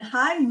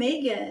Hi,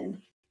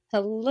 Megan.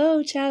 Hello,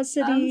 I'm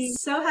Chastity.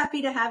 so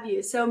happy to have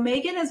you. So,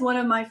 Megan is one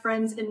of my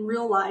friends in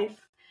real life.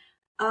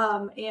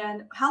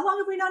 And how long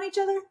have we known each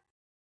other?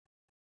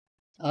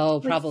 Oh,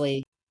 Like probably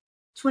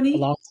a 20,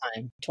 long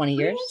time. 20 20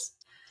 years? years?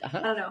 Uh-huh.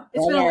 I don't know.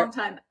 It's Well, been a long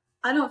time.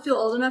 I don't feel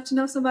old enough to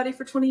know somebody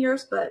for 20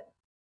 years, but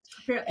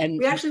apparently and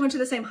we actually went to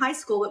the same high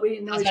school, but we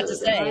didn't I know was each about other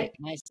to then, say, right?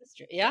 my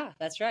sister. Yeah,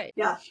 that's right.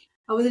 Yeah.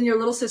 I was in your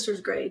little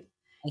sister's grade.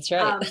 That's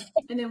right.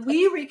 And then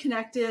we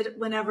reconnected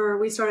whenever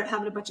we started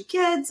having a bunch of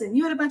kids, and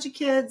you had a bunch of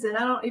kids, and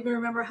I don't even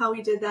remember how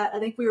we did that. I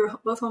think we were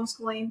both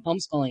homeschooling.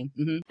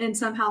 Homeschooling. And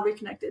somehow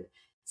reconnected.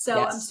 So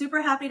I'm Yes.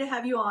 super happy to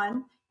have you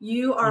on.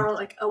 You Thank are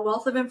like a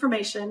wealth of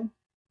information.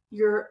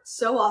 You're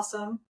so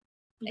awesome.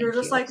 You're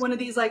thank just you. like one of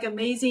these like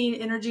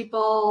amazing energy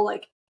ball.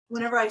 Like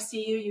whenever I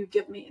see you, you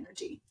give me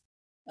energy.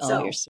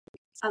 Oh, you're So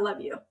so I love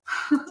you.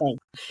 thank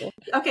you.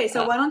 Okay,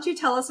 so why don't you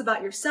tell us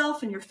about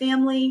yourself and your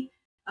family,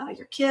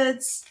 your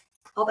kids,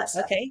 all that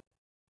stuff. Okay.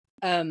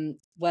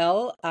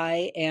 Well,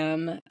 I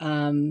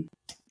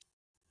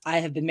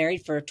have been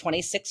married for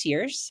 26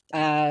 years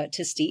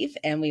to Steve,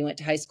 and we went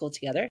to high school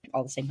together,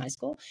 all the same high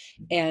school.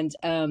 And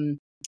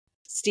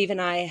Steve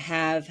and I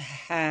have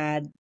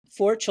had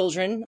 4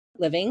 children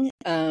living.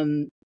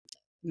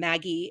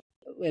 Maggie,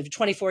 we have a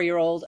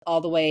 24-year-old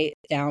all the way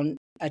down,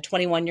 a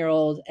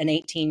 21-year-old, an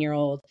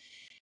 18-year-old,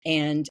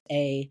 and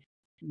a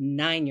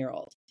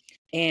 9-year-old.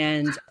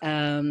 And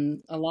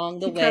along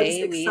the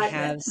way, we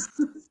have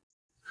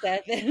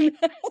 7.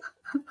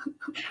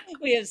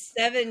 We have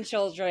 7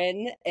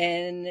 children,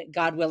 and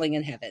God willing,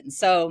 in heaven.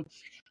 So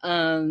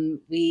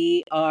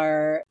we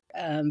are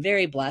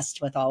very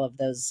blessed with all of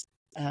those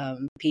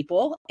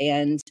people.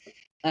 And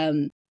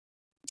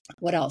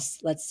what else?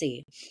 Let's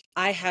see.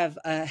 I have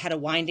had a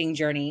winding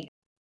journey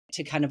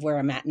to kind of where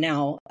I'm at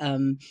now.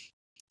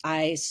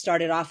 I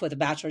started off with a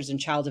bachelor's in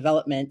child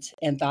development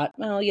and thought,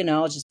 well,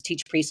 I'll just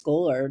teach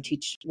preschool or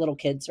teach little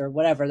kids or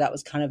whatever. That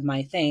was kind of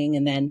my thing.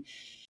 And then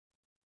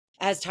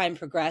as time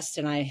progressed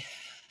and I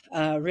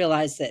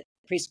realized that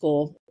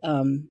preschool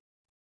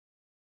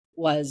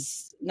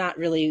was not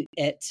really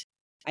it,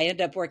 I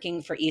ended up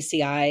working for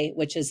ECI,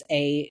 which is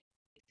a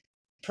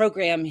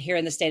program here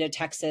in the state of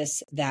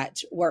Texas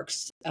that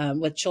works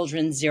with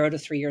children 0 to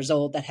 3 years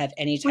old that have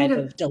any type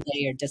of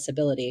delay or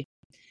disability.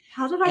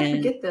 How did I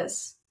forget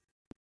this?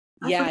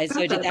 Yeah, so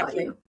I did that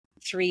for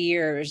 3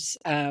 years.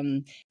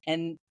 And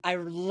I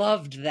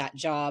loved that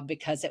job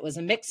because it was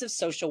a mix of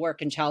social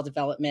work and child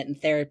development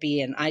and therapy.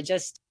 And I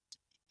just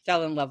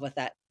fell in love with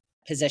that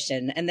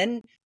position. And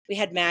then we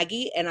had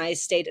Maggie and I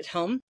stayed at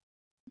home.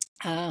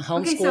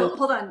 Homeschool. Okay, so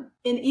hold on.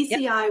 In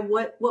ECI,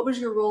 yep. What was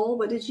your role?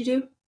 What did you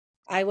do?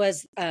 I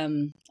was,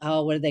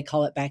 what did they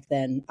call it back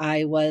then?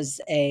 I was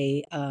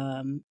a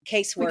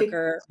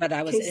caseworker, but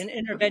I was an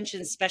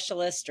intervention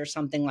specialist or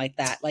something like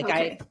that.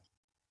 Like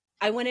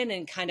I went in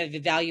and kind of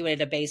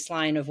evaluated a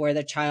baseline of where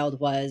the child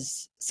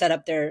was, set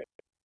up their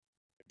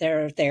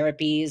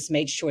therapies,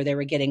 made sure they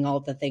were getting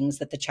all the things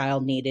that the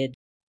child needed,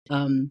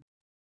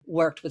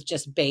 worked with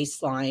just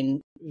baseline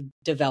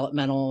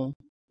developmental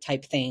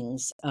type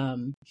things.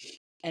 And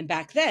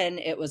back then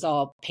it was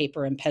all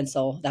paper and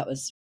pencil. That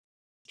was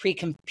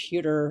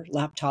pre-computer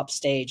laptop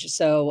stage.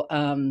 So,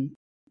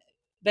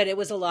 but it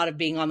was a lot of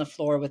being on the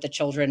floor with the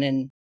children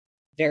in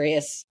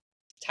various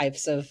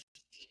types of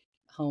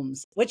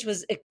homes, which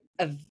was,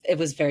 it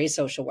was very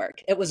social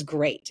work. It was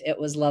great. It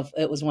was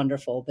it was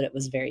wonderful, but it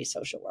was very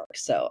social work.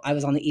 So I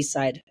was on the east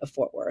side of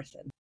Fort Worth,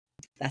 and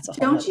that's a whole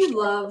Don't you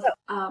story. Love,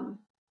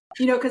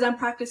 because I'm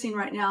practicing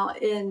right now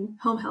in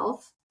home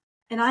health,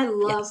 and I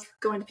love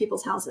going to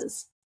people's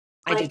houses.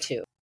 I do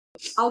too.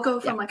 I'll go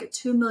from like a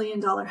 $2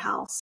 million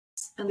house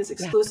in this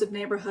exclusive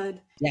neighborhood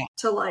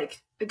to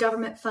like a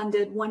government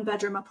funded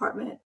 1-bedroom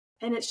apartment.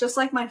 And it's just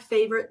like my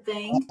favorite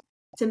thing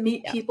to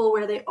meet people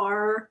where they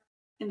are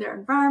in their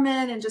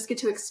environment and just get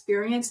to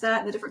experience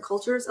that in the different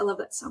cultures. I love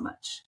that so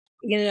much.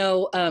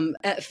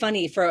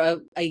 Funny,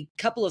 for a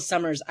couple of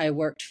summers, I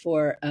worked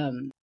for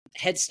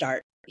Head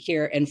Start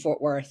here in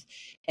Fort Worth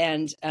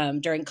and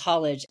during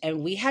college,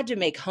 and we had to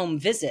make home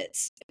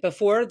visits.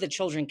 Before the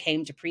children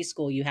came to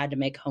preschool, you had to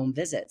make home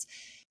visits.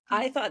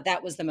 I thought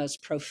that was the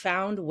most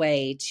profound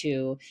way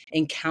to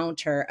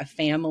encounter a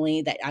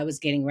family that I was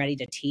getting ready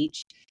to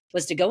teach,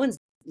 was to go and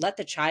let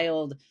the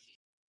child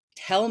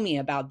tell me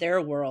about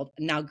their world.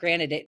 Now,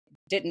 granted, it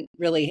didn't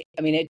really,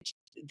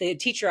 the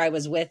teacher I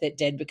was with, it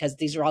did, because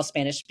these are all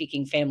Spanish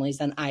speaking families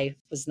and I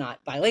was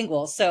not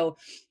bilingual. So,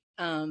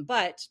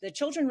 but the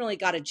children really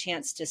got a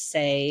chance to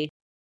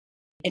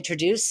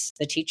introduce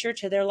the teacher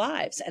to their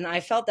lives. And I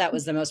felt that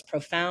was the most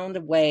profound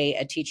way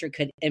a teacher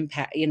could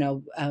impact,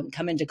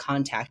 come into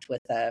contact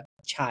with a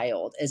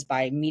child, is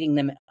by meeting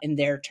them in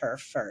their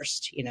turf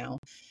first,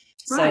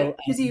 Right.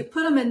 Because you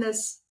put them in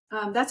this,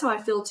 that's how I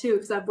feel too,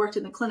 because I've worked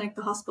in the clinic,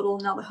 the hospital,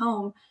 and now the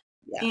home.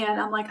 And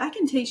I'm like, I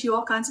can teach you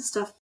all kinds of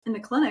stuff in the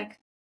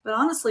clinic, but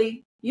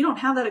honestly, you don't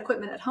have that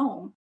equipment at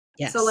home.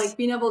 Yes. So like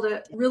being able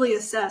to really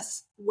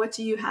assess, what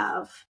do you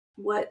have?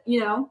 What,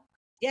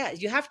 Yeah,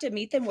 you have to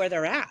meet them where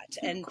they're at.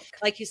 And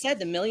like you said,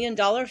 the $1 million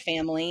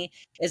family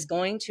is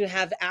going to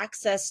have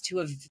access to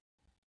it's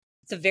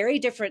a very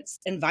different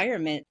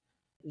environment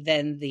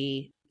than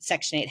the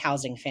Section 8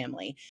 housing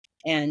family.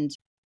 And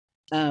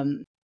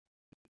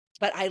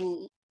but I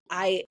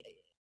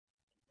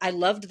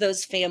loved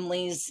those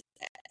families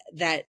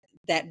that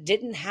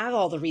didn't have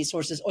all the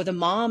resources, or the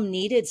mom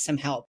needed some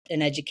help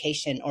in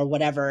education or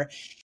whatever.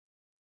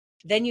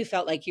 Then you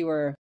felt like you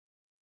were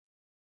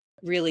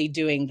really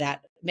doing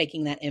that,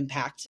 making that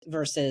impact,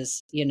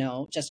 versus,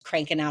 just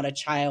cranking out a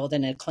child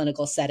in a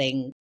clinical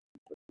setting,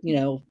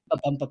 a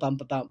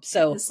bump.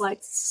 So it's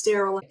like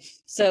sterile.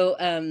 So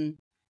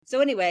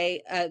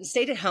anyway,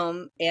 stayed at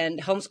home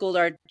and homeschooled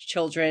our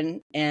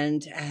children,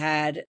 and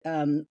had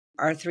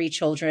our 3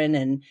 children,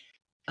 and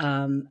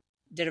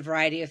did a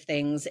variety of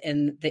things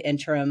in the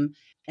interim.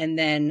 And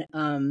then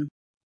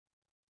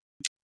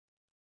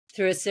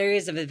through a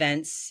series of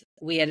events,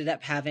 we ended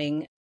up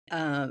having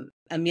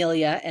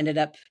Amelia ended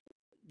up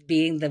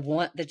being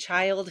the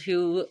child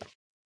who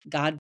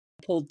God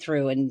pulled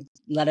through and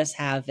let us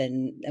have,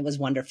 and it was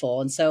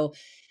wonderful. And so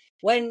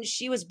when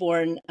she was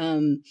born,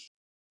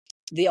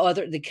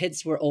 the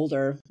kids were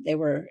older. They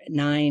were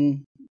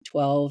 9,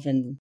 12,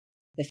 and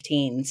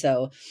 15.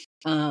 So,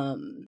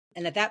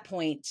 and at that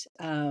point,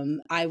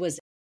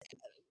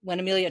 when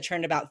Amelia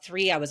turned about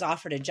 3, I was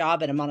offered a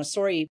job at a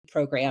Montessori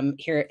program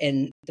here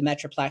in the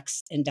Metroplex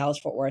in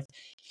Dallas-Fort Worth.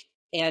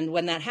 And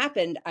when that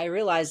happened, I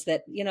realized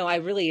that, I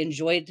really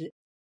enjoyed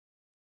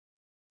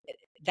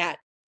that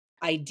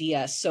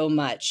idea so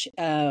much.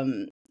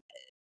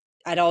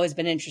 I'd always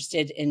been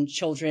interested in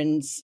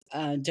children's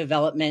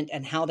development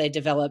and how they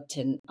developed,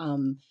 and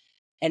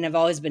I've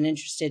always been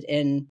interested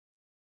in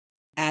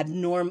I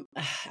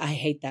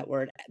hate that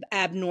word,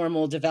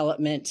 abnormal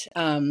development,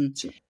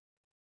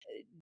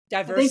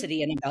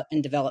 diversity in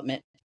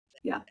development.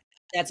 Yeah.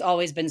 That's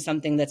always been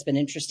something that's been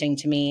interesting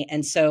to me.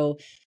 And so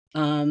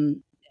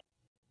in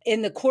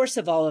the course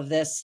of all of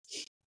this,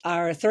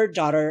 our third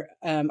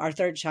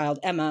child,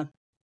 Emma,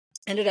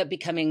 ended up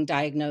becoming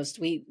diagnosed.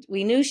 We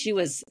knew she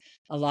was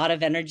a lot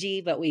of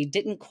energy, but we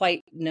didn't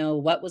quite know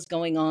what was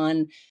going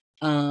on.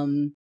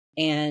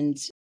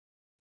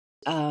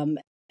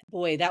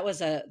 Boy, that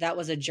was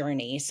a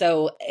journey.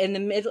 So in the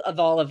middle of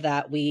all of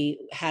that, we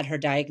had her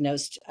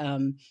diagnosed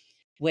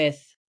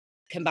with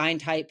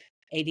combined type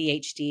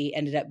ADHD.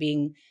 Ended up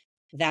being,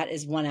 that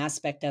is one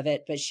aspect of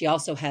it, but she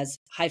also has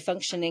high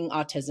functioning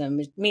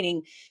autism,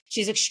 meaning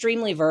she's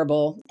extremely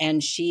verbal,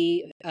 and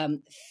she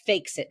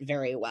fakes it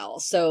very well.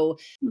 So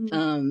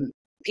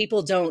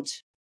people don't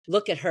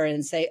look at her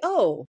and say,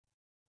 oh,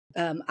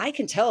 I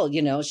can tell,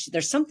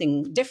 there's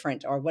something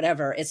different or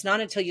whatever. It's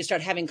not until you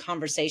start having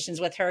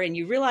conversations with her and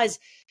you realize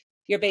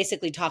you're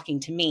basically talking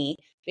to me,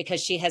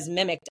 because she has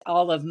mimicked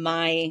all of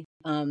my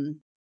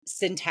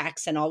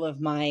syntax and all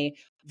of my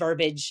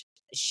verbiage.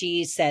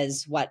 She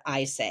says what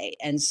I say.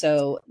 And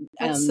so,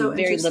 that's so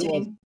very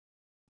interesting.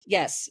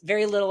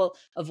 Very little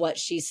of what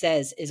she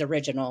says is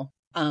original.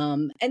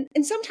 And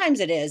sometimes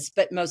it is,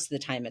 but most of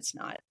the time it's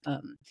not.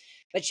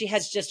 But she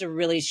has just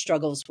really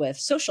struggles with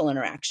social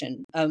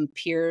interaction.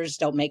 Peers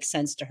don't make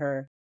sense to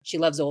her. She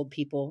loves old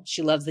people.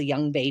 She loves the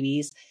young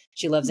babies.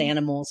 She loves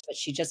animals, but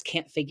she just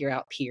can't figure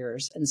out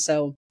peers. And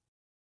so,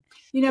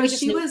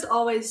 she was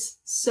always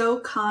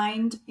so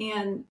kind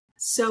and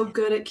so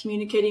good at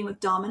communicating with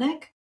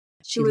Dominic.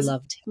 She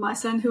loved him. My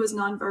son, who was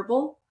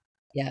nonverbal.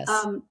 Yes.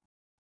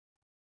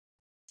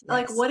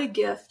 Like, what a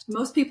gift.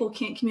 Most people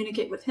can't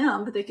communicate with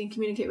him, but they can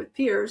communicate with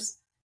peers.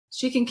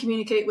 She can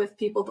communicate with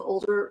people, the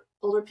older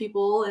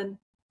people and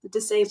the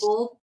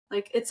disabled.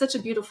 Like, it's such a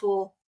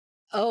beautiful,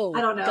 I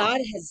don't know.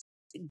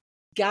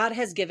 God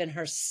has given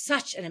her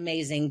such an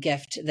amazing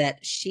gift that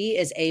she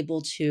is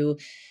able to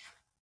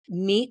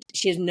meet.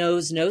 She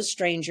knows no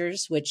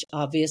strangers, which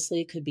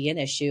obviously could be an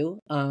issue.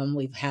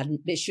 We've had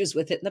issues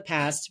with it in the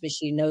past, but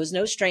she knows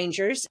no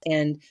strangers,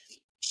 and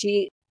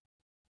she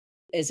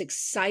is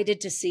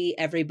excited to see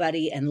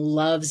everybody and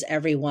loves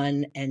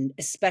everyone, and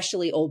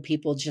especially old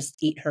people just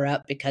eat her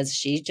up, because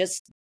she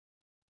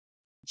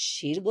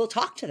will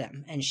talk to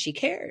them, and she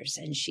cares,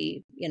 and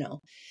she,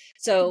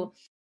 so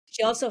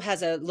she also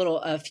has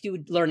a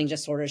few learning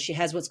disorders. She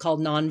has what's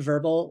called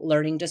nonverbal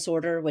learning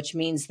disorder, which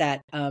means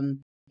that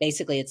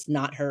basically it's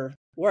not her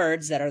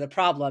words that are the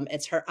problem.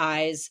 It's her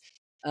eyes,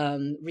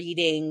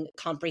 reading,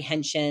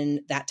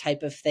 comprehension, that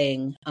type of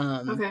thing.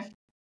 Okay.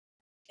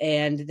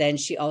 And then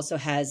she also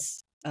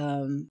has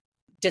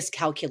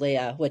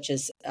dyscalculia, which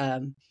is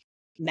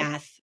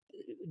math.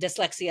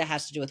 Dyslexia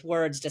has to do with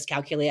words.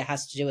 Dyscalculia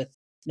has to do with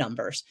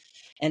numbers.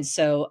 And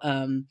so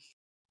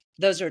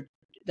those are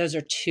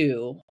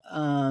 2.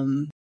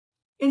 And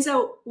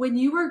so when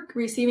you were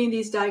receiving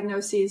these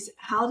diagnoses,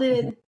 how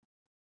did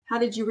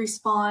you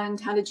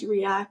respond? How did you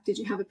react? Did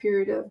you have a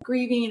period of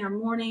grieving or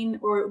mourning,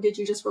 or did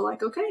you just were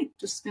like, okay,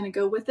 just going to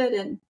go with it?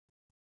 And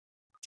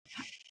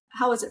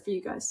how was it for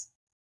you guys?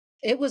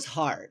 It was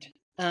hard.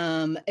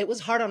 It was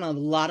hard on a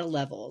lot of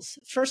levels.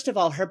 First of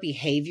all, her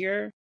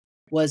behavior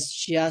was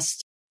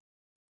just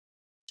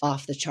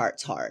off the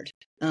charts hard.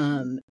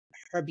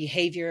 Her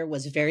behavior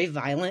was very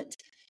violent.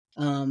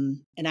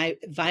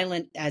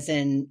 Violent as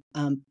in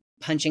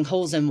punching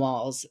holes in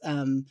walls,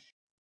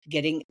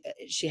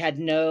 she had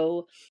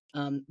no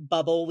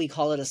bubble. We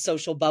call it a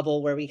social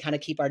bubble where we kind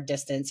of keep our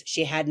distance.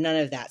 She had none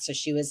of that. So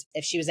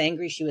if she was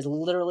angry, she was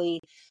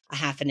literally a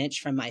half an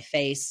inch from my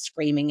face,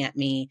 screaming at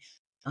me.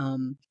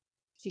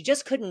 She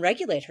just couldn't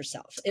regulate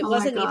herself. It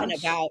wasn't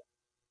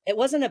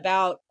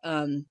about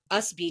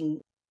us being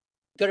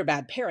good or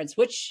bad parents,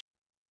 which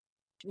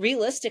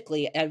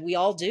realistically, we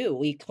all do.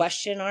 We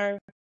question our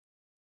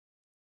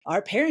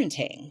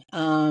parenting.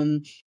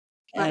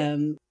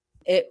 Right.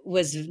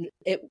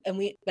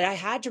 But I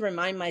had to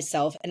remind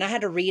myself, and I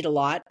had to read a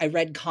lot. I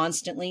read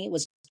constantly,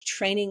 was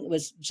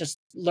just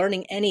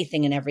learning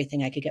anything and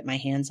everything I could get my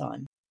hands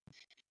on.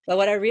 But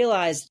what I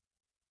realized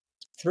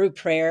through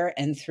prayer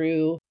and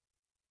through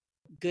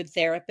good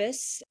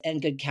therapists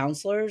and good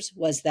counselors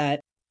was that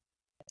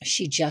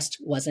she just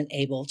wasn't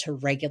able to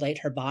regulate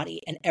her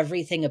body, and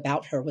everything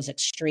about her was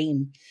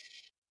extreme.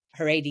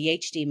 Her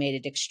ADHD made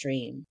it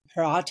extreme.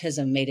 Her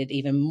autism made it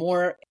even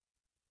more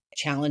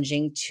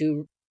challenging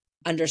to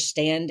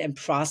understand and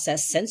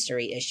process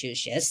sensory issues.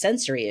 She has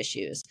sensory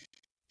issues.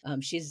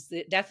 She's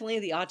definitely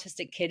the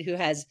autistic kid who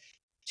has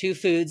two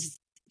foods,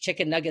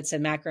 chicken nuggets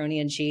and macaroni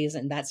and cheese,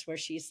 and that's where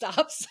she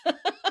stops.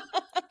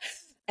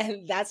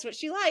 And that's what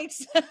she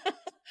likes.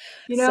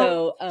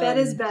 Fed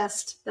is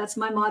best. That's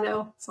my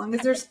motto. As long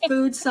as there's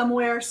food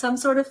somewhere, some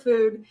sort of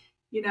food,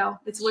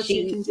 it's what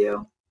you can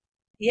do.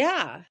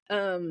 Yeah.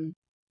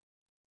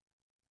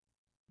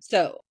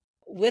 So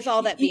with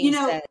all that being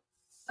said.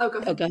 Oh, go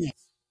ahead. Oh, go ahead.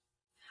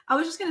 I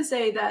was just going to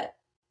say that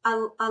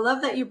I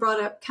love that you brought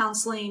up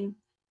counseling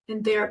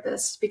and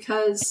therapists,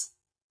 because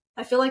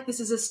I feel like this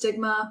is a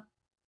stigma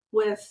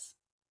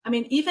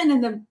even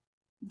in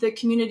the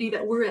community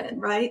that we're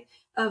in, right?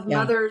 Of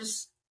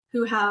mothers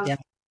who have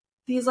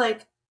these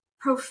like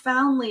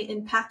profoundly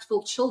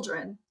impactful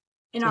children,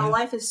 and our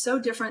life is so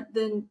different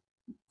than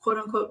quote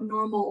unquote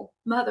normal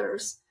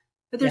mothers.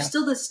 But there's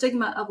still this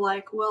stigma of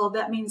like, well,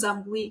 that means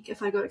I'm weak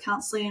if I go to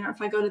counseling or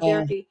if I go to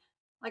therapy.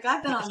 Like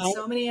I've been on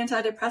so many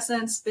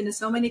antidepressants, been to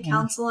so many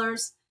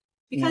counselors,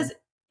 because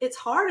it's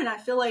hard. And I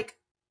feel like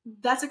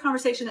that's a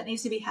conversation that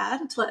needs to be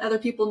had to let other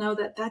people know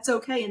that that's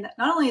okay. And that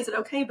not only is it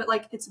okay, but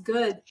like it's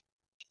good.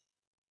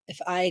 If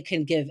I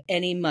can give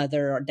any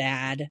mother or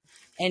dad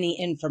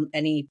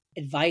any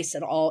advice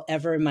at all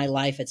ever in my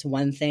life, it's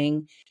one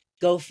thing: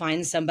 go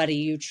find somebody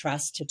you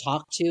trust to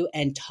talk to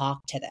and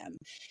talk to them.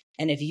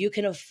 And if you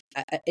can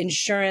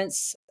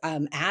insurance,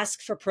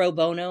 ask for pro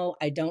bono.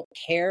 I don't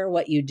care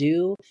what you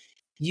do.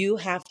 You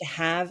have to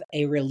have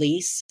a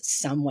release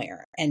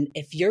somewhere. And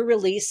if your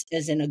release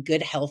isn't a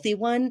good, healthy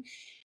one,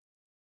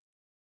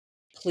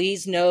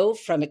 please know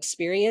from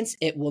experience,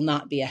 it will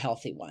not be a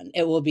healthy one.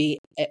 It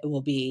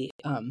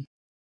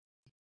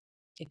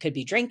could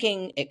be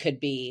drinking. It could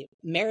be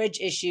marriage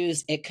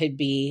issues. It could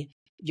be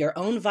your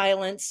own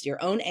violence,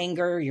 your own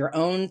anger, your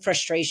own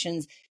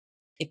frustrations.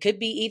 It could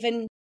be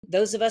even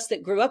those of us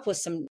that grew up with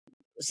some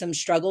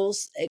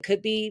struggles. It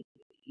could be,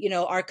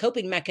 our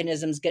coping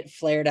mechanisms get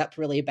flared up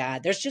really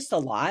bad. There's just a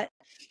lot.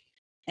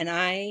 And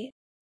I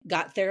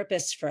got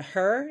therapists for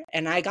her,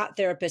 and I got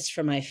therapists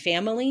for my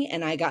family,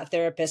 and I got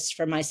therapists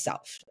for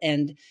myself.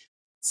 And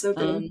so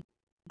good.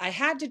 I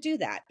had to do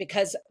that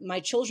because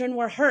my children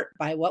were hurt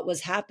by what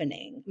was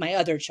happening, my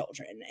other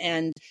children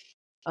and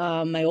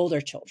my older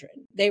children.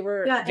 They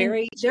were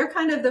they're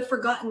kind of the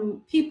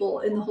forgotten people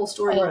in the whole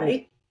story,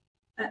 right?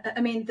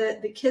 I mean,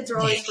 the kids are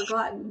always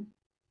forgotten.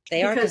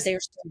 They are, because they're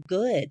so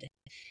good.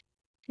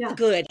 Yeah.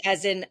 Good,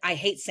 as in, I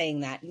hate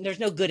saying that. There's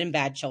no good and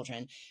bad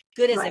children.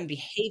 Good as in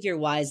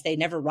behavior-wise, they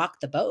never rocked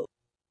the boat.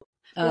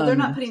 Well, they're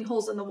not putting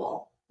holes in the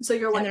wall. So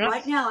you're like,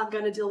 right now I've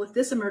got to deal with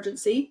this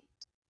emergency.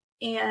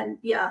 And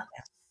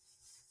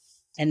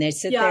and they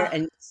sit there.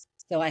 And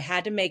so I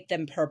had to make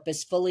them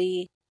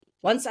purposefully.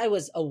 Once I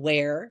was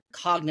aware,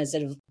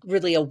 cognizant,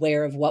 really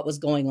aware of what was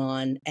going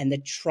on and the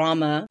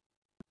trauma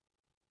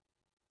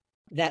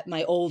that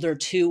my older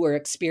two were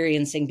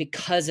experiencing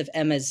because of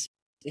Emma's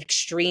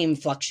extreme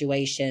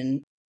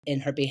fluctuation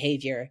in her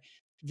behavior,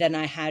 then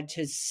I had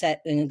to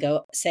set and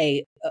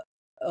say,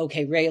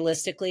 okay,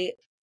 realistically,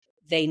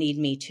 they need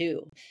me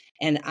too.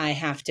 And I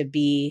have to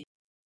be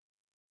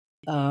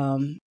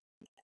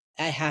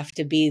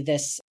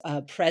this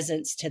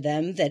presence to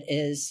them that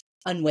is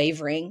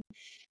unwavering,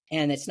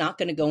 and it's not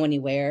going to go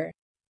anywhere.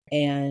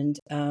 And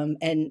for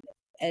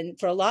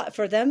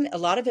them, a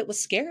lot of it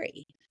was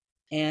scary,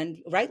 and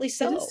rightly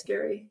so. It is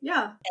scary.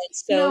 Yeah. And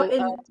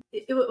so,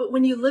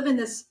 when you live in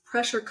this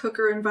pressure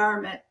cooker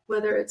environment,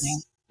 whether it's,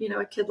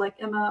 a kid like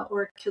Emma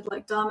or a kid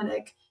like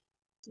Dominic,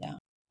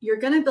 you're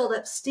going to build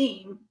up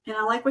steam. And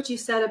I like what you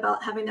said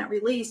about having that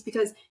release,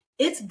 because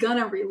it's going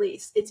to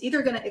release. It's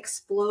either going to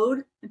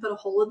explode and put a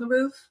hole in the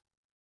roof,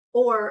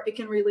 or it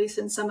can release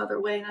in some other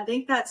way. And I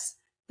think that's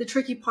the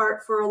tricky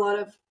part for a lot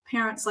of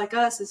parents like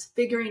us, is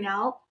figuring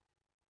out,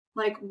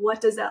 like, what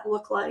does that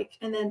look like?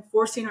 And then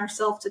forcing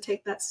ourselves to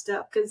take that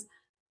step. Because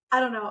I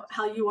don't know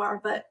how you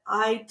are, but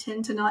I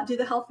tend to not do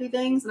the healthy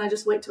things, and I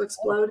just wait to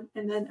explode,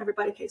 and then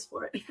everybody pays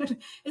for it.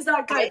 It's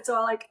not good. So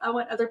I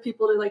want other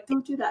people to like,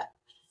 don't do that.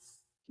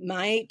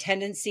 My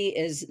tendency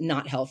is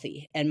not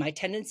healthy, and my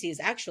tendency is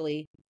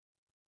actually,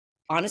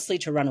 honestly,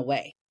 to run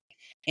away.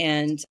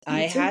 And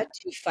I had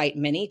to fight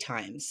many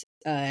times.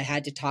 I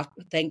had to talk.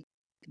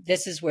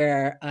 This is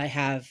where I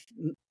have,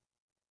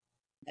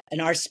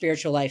 and our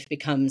spiritual life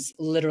becomes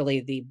literally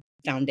the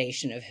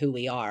foundation of who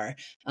we are.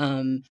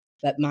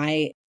 But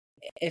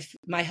if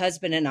my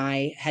husband and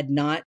I had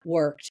not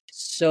worked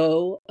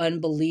so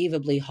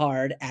unbelievably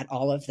hard at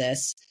all of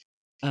this,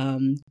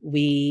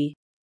 we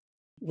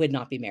would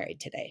not be married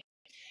today.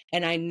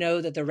 And I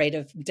know that the rate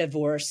of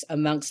divorce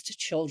amongst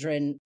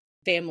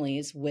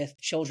families with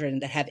children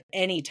that have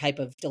any type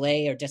of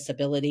delay or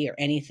disability or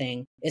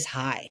anything is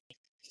high.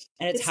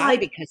 And it's high like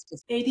because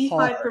it's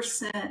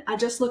 85%. I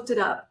just looked it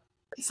up.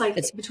 It's like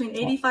between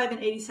 85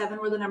 and 87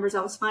 were the numbers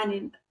I was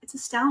finding. It's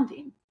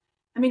astounding.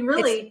 I mean,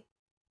 really,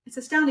 it's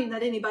astounding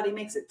that anybody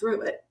makes it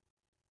through it.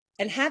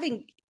 And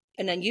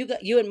then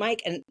you and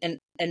Mike and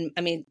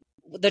I mean,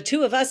 the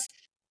two of us,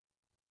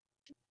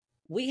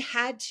 we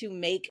had to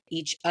make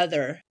each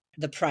other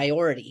the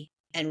priority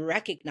and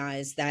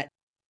recognize that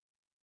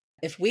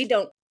if we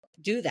don't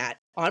do that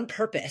on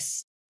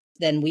purpose,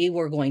 then we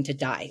were going to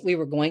die. We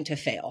were going to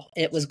fail.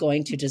 It was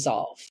going to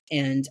dissolve.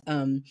 And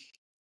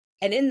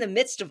in the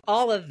midst of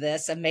all of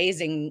this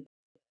amazing,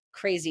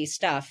 crazy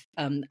stuff,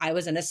 I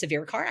was in a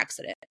severe car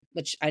accident,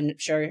 which I'm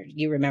sure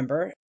you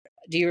remember.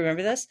 Do you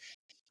remember this?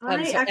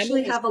 I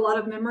actually have a lot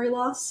of memory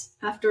loss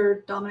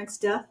after Dominic's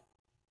death.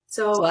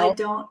 So I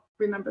don't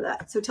remember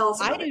that. So tell us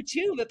about it. I do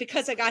too, but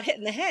because I got hit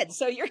in the head.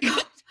 So you're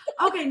good.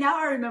 Okay, now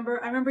I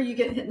remember. I remember you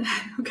getting hit in the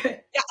head.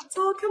 Okay. Yeah. It's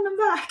all coming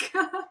back.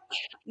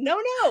 No.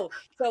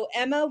 So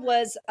Emma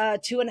was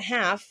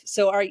 2.5.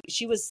 So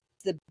she was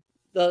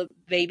the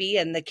baby,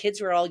 and the kids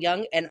were all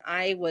young, and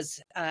I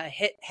was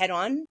hit head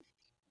on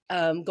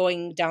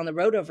going down the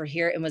road over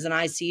here and was in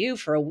ICU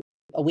for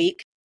a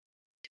week.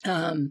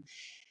 And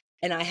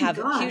I have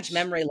huge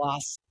memory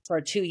loss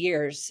for 2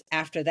 years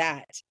after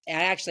that.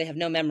 I actually have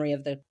no memory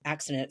of the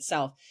accident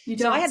itself.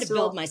 So I had to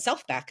build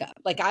myself back up.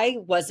 Like I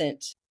was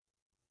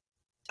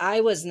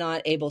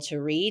not able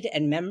to read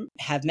and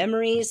have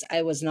memories.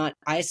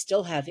 I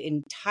still have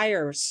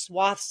entire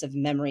swaths of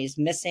memories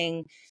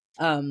missing.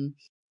 Oh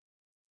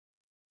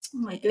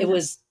my goodness. It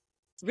was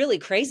really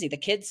crazy. The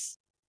kids,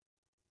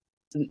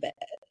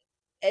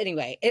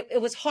 anyway,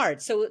 it was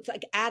hard. So it's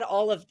like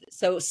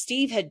so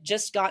Steve had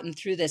just gotten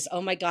through this.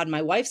 Oh my God,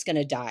 my wife's going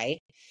to die.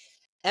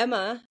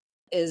 Emma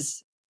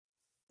is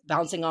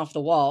bouncing off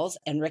the walls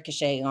and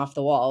ricocheting off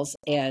the walls.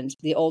 And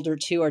the older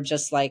two are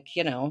just like,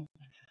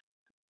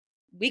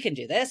 we can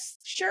do this.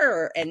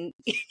 Sure. And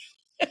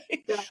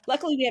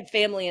luckily we had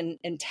family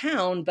in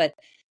town, but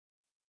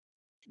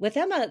with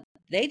Emma,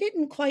 they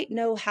didn't quite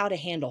know how to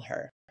handle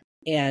her.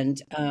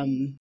 And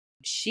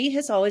she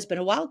has always been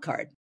a wild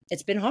card.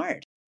 It's been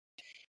hard.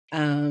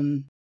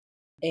 And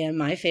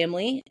my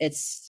family,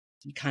 it's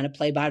kind of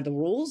play by the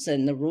rules,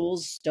 and the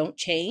rules don't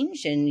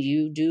change, and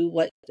you do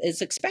what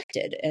is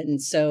expected.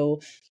 And so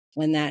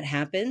when that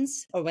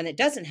happens, or when it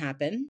doesn't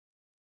happen,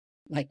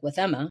 like with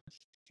Emma,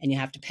 and you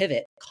have to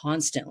pivot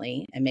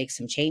constantly and make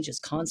some changes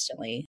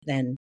constantly,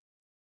 then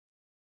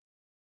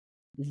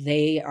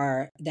they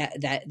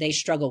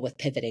struggle with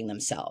pivoting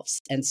themselves.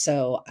 And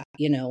so,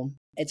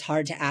 it's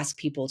hard to ask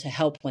people to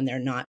help when they're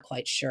not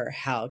quite sure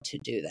how to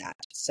do that.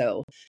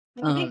 So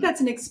I think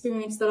that's an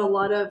experience that a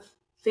lot of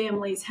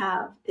families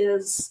have,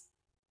 is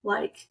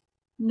like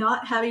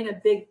not having a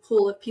big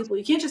pool of people.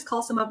 You can't just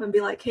call someone up and be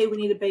like, hey, we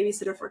need a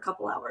babysitter for a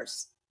couple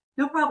hours.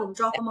 No problem.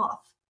 Drop them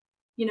off.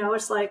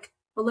 It's like,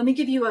 well, let me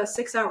give you a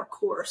 6-hour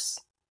course.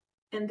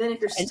 And then if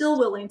you're still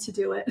willing to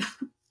do it,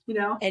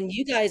 And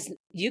you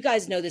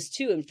guys know this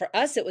too. And for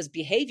us, it was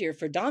behavior.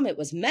 For Dom, it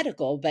was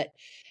medical. But,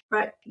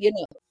 right.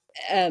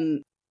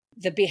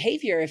 The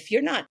behavior, if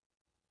you're not,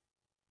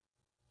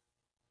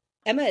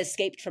 Emma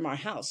escaped from our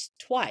house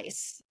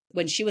twice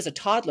when she was a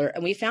toddler,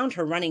 and we found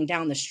her running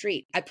down the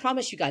street. I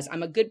promise you guys,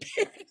 I'm a good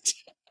parent.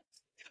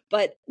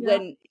 But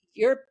when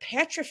you're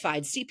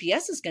petrified,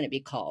 CPS is going to be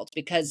called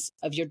because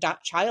of your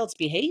child's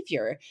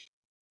behavior.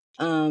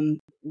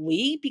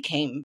 We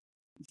became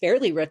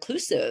fairly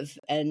reclusive,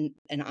 and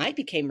I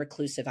became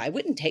reclusive. I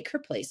wouldn't take her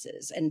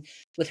places. And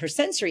with her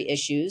sensory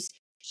issues,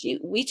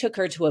 we took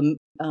her to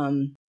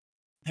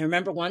I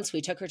remember once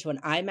we took her to an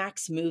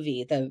IMAX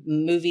movie, the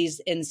movies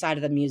inside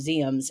of the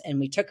museums, and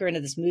we took her into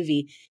this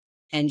movie,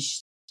 and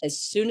as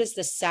soon as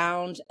the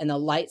sound and the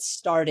lights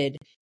started,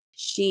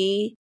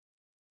 she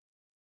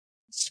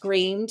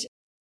screamed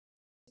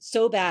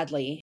so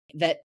badly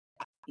that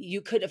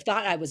you could have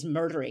thought I was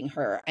murdering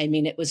her. I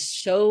mean, it was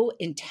so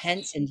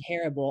intense and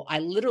terrible. I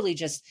literally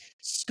just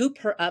scoop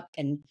her up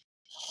and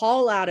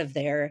haul out of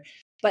there.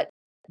 But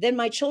then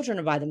my children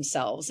are by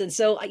themselves. And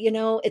so,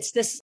 it's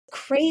this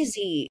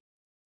crazy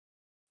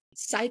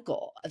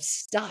cycle of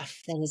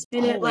stuff that is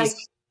and always... it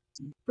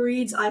like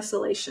breeds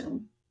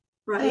isolation,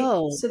 right?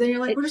 So then you're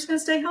like, we're just going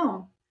to stay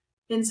home.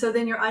 And so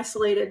then you're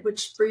isolated,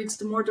 which breeds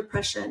to more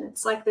depression.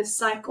 It's like this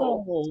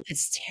cycle. Oh,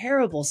 it's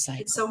terrible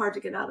cycle. It's so hard to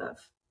get out of.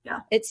 Yeah.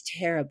 It's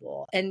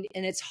terrible. And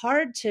it's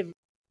hard to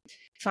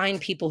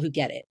find people who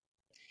get it.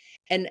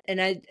 And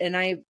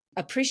I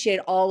appreciate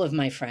all of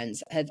my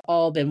friends have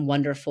all been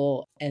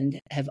wonderful and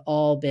have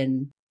all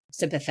been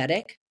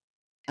sympathetic.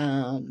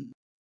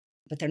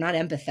 But they're not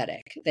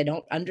empathetic. They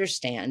don't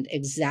understand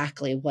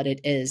exactly what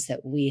it is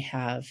that we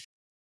have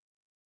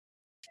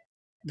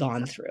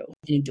gone through,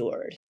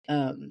 endured,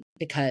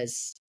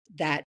 because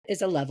that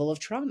is a level of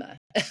trauma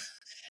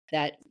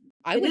that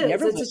I would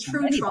never. It's a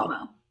true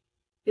trauma.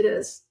 It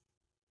is.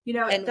 You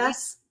know, and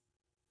that's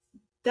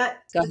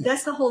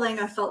the whole thing.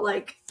 I felt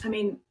like, I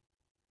mean,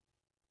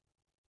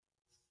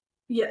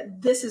 yeah,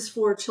 this is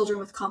for children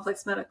with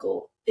complex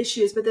medical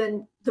issues. But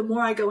then the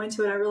more I go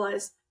into it, I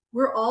realize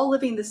we're all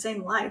living the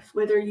same life,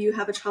 whether you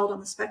have a child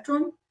on the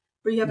spectrum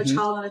or you have a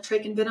child on a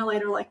trach and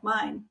ventilator like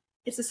mine.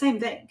 It's the same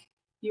thing.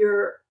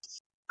 You're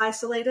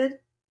isolated.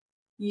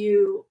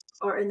 You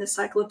are in this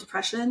cycle of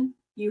depression.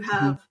 You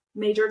have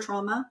major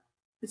trauma.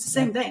 It's the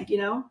same thing, you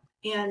know?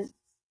 And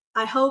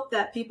I hope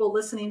that people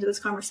listening to this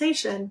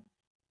conversation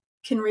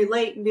can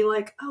relate and be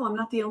like, oh, I'm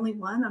not the only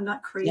one. I'm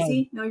not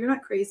crazy. No, you're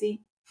not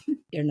crazy.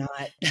 You're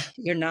not.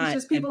 You're not. It's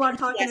just people aren't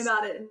talking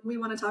about it, and we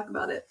want to talk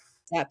about it.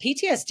 Yeah,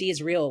 PTSD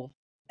is real.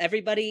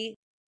 Everybody,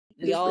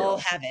 we all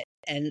have it.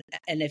 And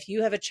if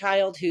you have a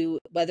child who,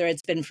 whether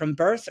it's been from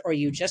birth or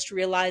you just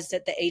realized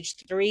at the age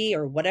 3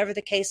 or whatever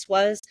the case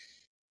was,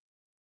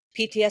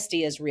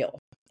 PTSD is real.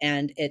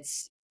 And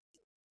it's,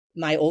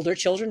 my older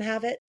children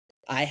have it.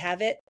 I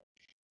have it.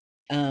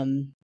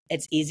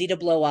 It's easy to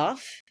blow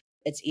off.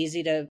 It's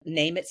easy to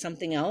name it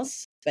something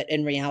else. But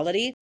in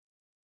reality,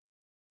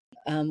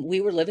 we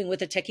were living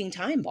with a ticking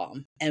time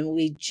bomb, and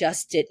we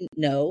just didn't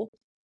know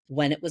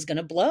when it was going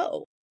to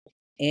blow.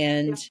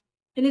 And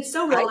it's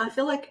so real. I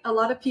feel like a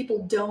lot of people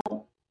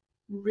don't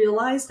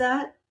realize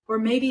that, or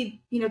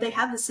maybe, you know, they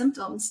have the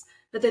symptoms,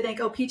 but they think,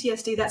 oh,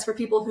 PTSD, that's for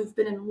people who've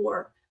been in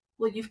war.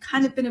 Well, you've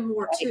kind of been in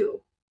war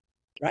too,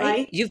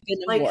 right? You've been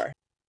in war.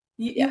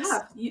 You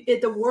have.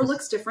 The war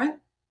looks different.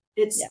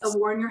 It's a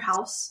war in your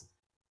house,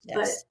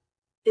 but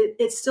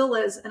it still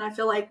is. And I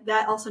feel like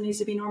that also needs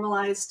to be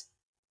normalized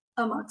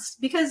amongst,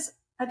 because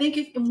I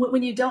think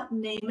when you don't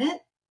name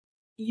it,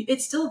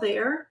 it's still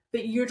there,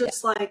 but you're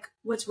just like,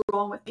 what's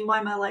wrong with me? Why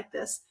am I like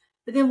this?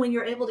 But then when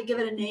you're able to give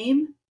it a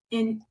name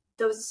and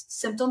those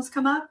symptoms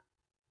come up,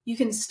 you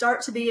can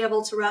start to be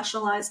able to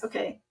rationalize,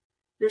 okay,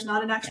 there's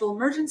not an actual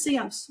emergency.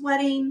 I'm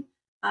sweating.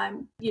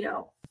 I'm, you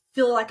know,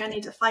 feel like I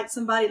need to fight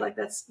somebody. Like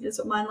that's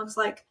what mine looks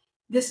like.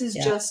 This is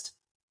just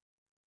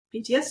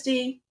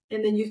PTSD.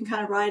 And then you can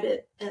kind of ride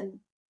it and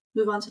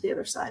move on to the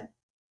other side.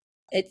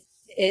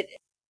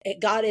 It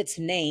got its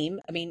name.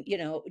 I mean, you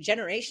know,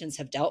 generations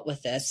have dealt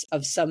with this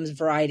of some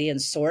variety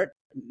and sort.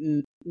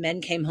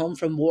 Men came home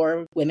from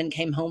war, women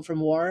came home from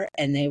war,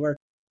 and they were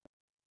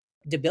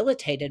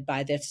debilitated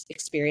by the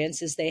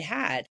experiences they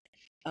had.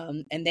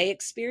 And they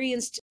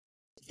experienced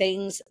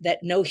things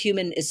that no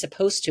human is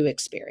supposed to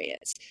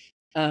experience.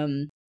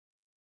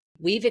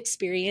 We've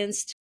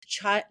experienced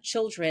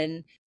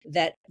children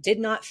that did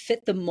not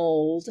fit the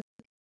mold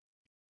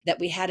that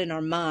we had in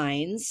our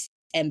minds.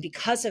 And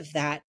because of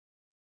that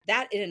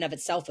in and of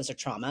itself was a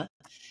trauma,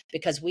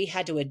 because we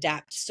had to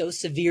adapt so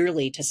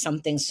severely to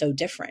something so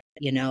different,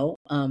 you know?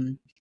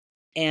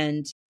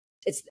 And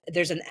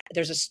there's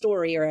a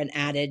story or an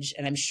adage,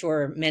 and I'm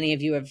sure many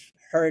of you have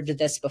heard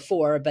this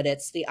before, but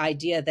it's the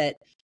idea that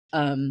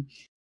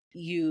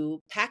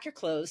you pack your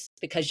clothes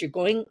because you're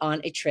going on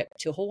a trip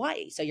to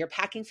Hawaii. So you're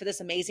packing for this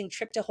amazing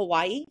trip to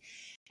Hawaii,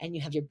 and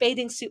you have your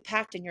bathing suit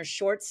packed and your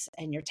shorts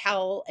and your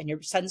towel and your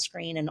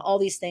sunscreen and all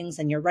these things,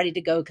 and you're ready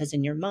to go because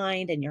in your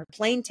mind and your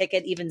plane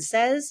ticket even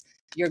says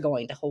you're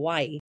going to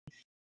Hawaii.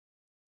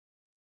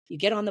 You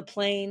get on the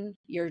plane,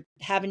 you're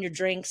having your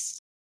drinks,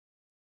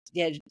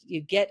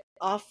 you get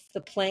off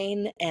the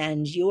plane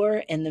and you're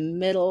in the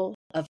middle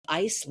of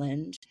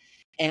Iceland,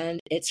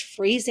 and it's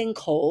freezing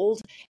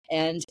cold,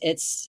 and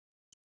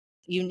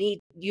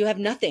you have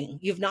nothing.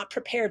 You've not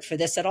prepared for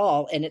this at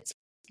all. And it's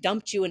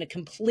dumped you in a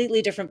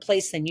completely different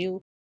place than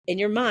you in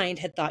your mind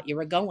had thought you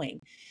were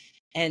going.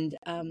 And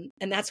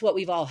that's what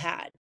we've all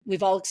had.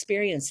 We've all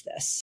experienced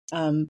this.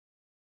 Yeah,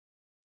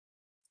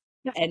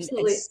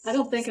 absolutely. I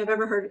don't think I've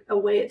ever heard a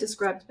way it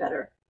described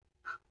better.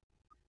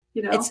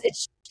 You know,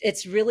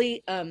 it's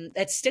really,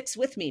 it sticks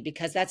with me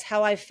because that's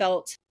how I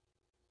felt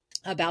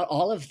about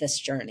all of this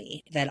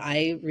journey, that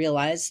I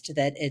realized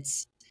that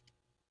it's,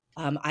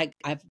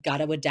 I've got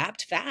to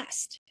adapt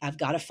fast. I've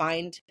got to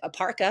find a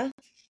parka.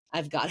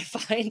 I've got to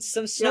find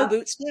some snow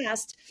boots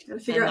fast. Got to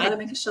figure out how to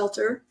make a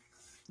shelter.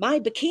 My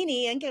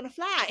bikini ain't gonna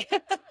fly.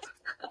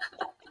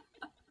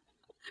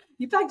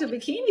 You packed a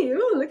bikini.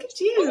 Ooh, look at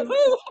you.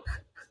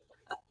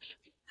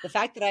 The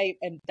fact that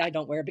I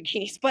don't wear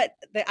bikinis, but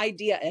the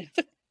idea,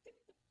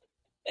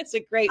 it's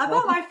a great I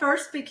bought my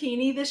first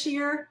bikini this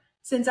year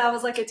since I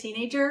was like a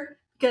teenager,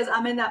 because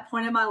I'm in that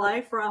point in my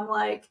life where I'm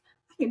like,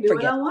 I can do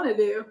what I want to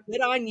do.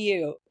 Good on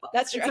you.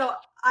 That's right. So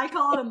I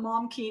call it a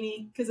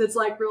momkini because it's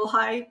like real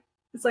high.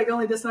 It's like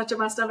only this much of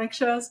my stomach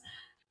shows.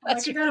 I'm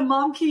like, I got a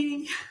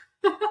momkini.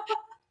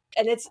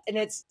 And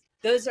it's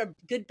those are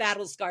good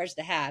battle scars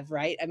to have,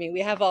 right? I mean,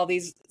 we have all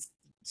these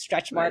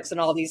stretch marks and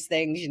all these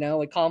things, you know,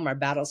 we call them our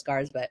battle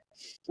scars, but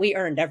we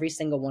earned every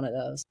single one of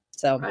those.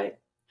 So right.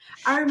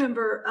 I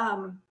remember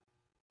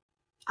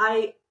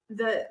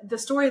the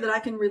story that I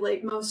can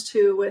relate most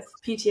to with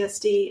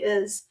PTSD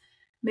is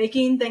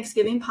making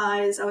Thanksgiving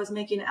pies. I was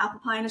making an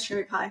apple pie and a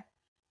cherry pie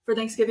for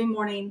Thanksgiving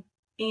morning,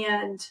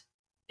 and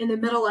in the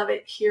middle of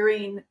it,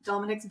 hearing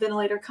Dominic's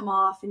ventilator come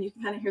off, and you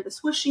can kind of hear the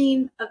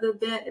swooshing of the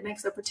vent. It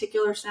makes a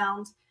particular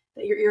sound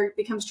that your ear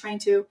becomes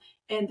trained to,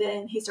 and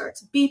then he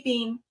starts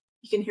beeping.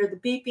 You can hear the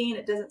beeping.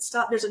 It doesn't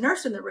stop. There's a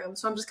nurse in the room,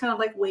 so I'm just kind of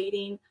like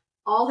waiting.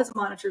 All his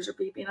monitors are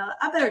beeping.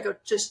 I better go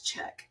just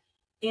check.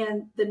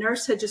 And the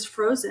nurse had just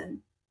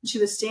frozen. She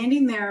was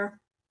standing there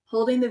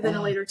holding the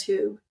ventilator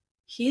tube.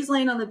 He's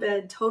laying on the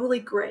bed, totally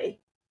gray.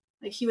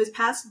 Like he was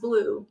past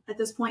blue. At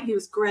this point, he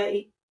was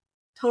gray,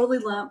 totally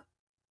limp.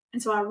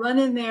 And so I run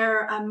in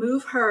there, I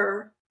move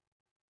her,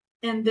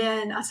 and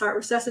then I start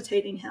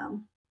resuscitating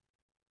him.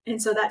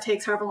 And so that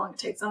takes however long it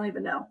takes. I don't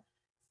even know.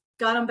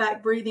 Got him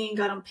back breathing,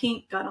 got him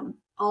pink, got him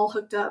all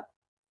hooked up.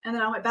 And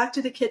then I went back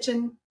to the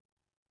kitchen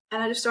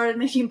and I just started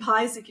making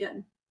pies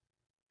again.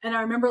 And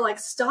I remember like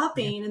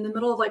stopping in the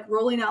middle of like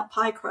rolling out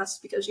pie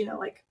crust because, you know,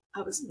 like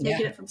I was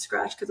making it from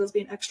scratch because I was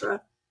being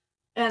extra.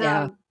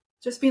 And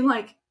just being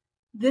like,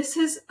 this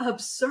is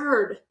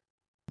absurd.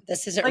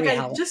 This isn't like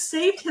reality. I just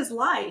saved his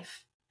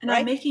life. And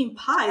I'm making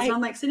pies. And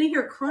I'm like sitting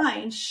here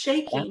crying,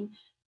 shaking,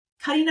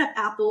 cutting up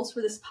apples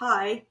for this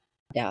pie.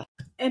 Yeah.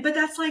 But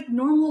that's like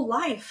normal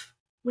life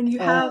when you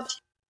have,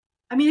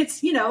 I mean,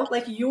 it's, you know,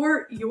 like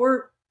your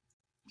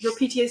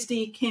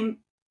PTSD came,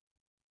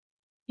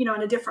 you know,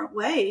 in a different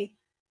way.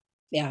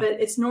 Yeah.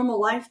 But it's normal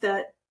life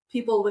that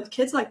people with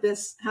kids like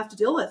this have to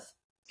deal with.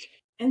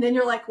 And then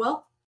you're like,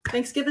 well,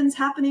 Thanksgiving's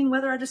happening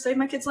whether I just saved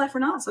my kid's life or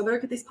not. So I better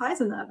get these pies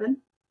in the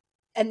oven.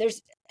 And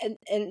there's,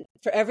 and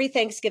for every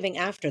Thanksgiving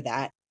after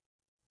that,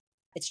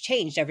 it's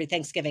changed every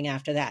Thanksgiving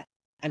after that.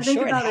 I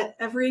think about it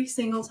every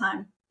single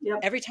time. Yep.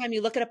 Every time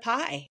you look at a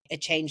pie,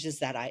 it changes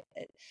that.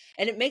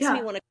 And it makes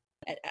me want to,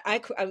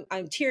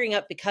 I'm tearing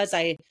up because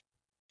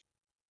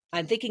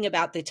I'm thinking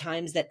about the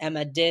times that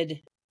Emma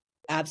did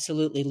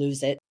absolutely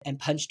lose it and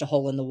punched a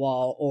hole in the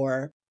wall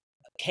or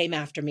came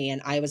after me.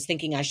 And I was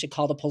thinking I should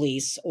call the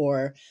police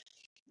or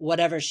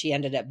whatever she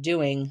ended up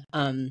doing.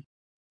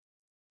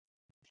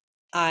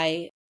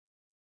 I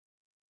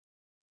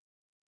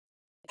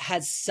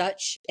had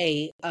such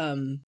a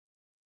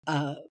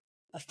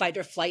fight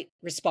or flight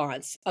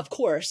response. Of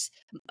course,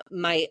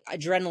 my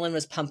adrenaline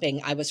was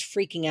pumping. I was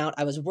freaking out.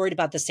 I was worried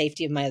about the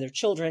safety of my other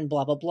children,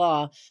 blah, blah,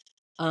 blah.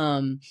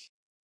 And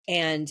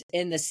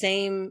in the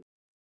same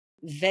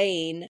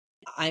vein,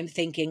 I'm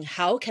thinking,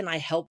 how can I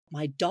help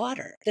my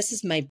daughter? This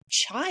is my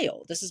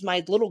child. This is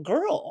my little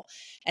girl.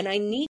 And I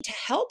need to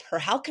help her.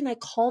 How can I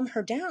calm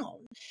her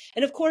down?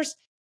 And of course,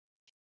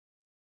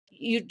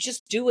 you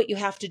just do what you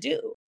have to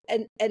do.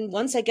 And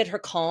once I get her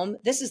calm,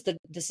 this is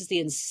the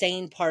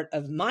insane part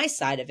of my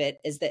side of it,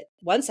 is that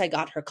once I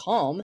got her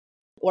calm,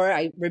 or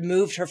I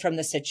removed her from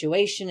the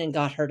situation and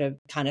got her to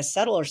kind of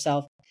settle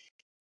herself,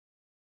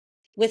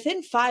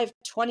 between 5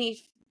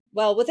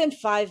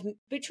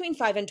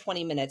 and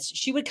 20 minutes,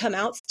 she would come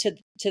out to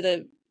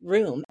the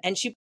room and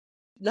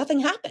nothing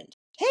happened.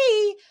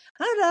 Hey,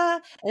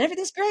 and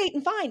everything's great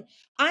and fine.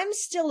 I'm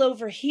still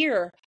over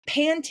here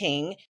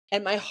panting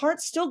and my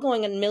heart's still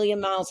going a million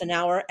miles an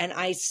hour. And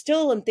I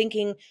still am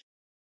thinking,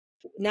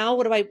 now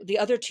what do the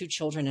other two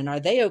children, and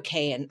are they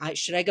okay? And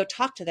should I go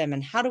talk to them?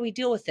 And how do we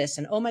deal with this?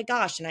 And oh my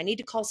gosh, and I need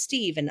to call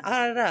Steve and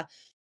I'm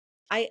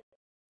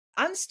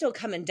still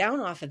coming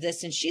down off of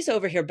this and she's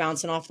over here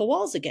bouncing off the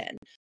walls again.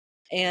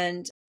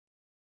 And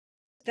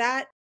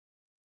that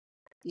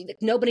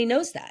nobody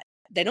knows that.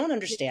 They don't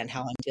understand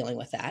how I'm dealing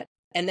with that.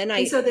 And then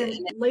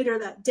later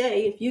that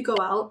day, if you go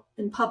out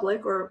in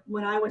public or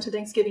when I went to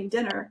Thanksgiving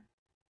dinner,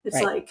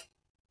 it's like,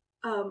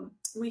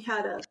 we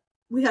had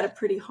a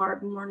pretty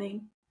hard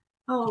morning.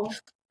 Oh,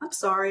 I'm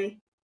sorry.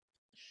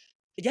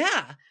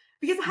 Yeah.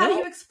 Because how do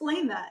you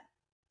explain that?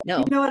 No.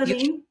 You know what I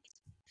mean?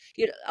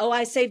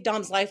 I saved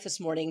Dom's life this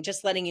morning.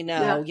 Just letting you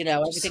know,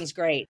 everything's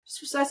great.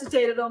 Just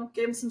resuscitated him,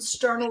 gave him some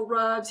sternal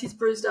rubs. He's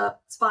bruised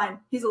up. It's fine.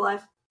 He's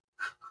alive.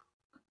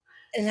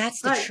 And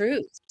that's the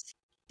truth.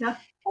 Yeah.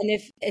 And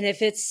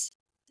if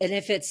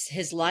it's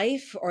his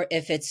life, or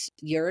if it's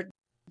your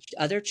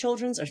other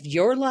children's, or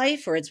your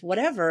life, or it's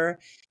whatever,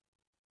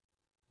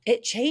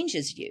 it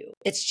changes you.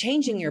 It's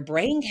changing your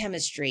brain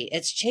chemistry.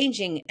 It's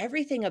changing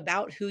everything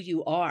about who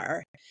you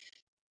are.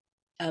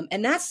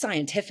 And that's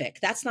scientific.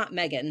 That's not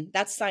Megan.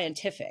 That's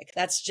scientific.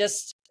 That's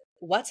just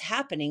what's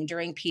happening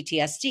during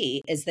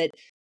PTSD, is that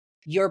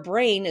your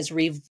brain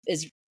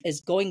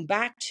is going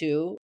back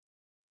to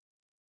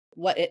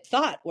what it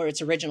thought were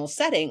its original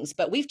settings,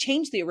 but we've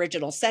changed the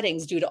original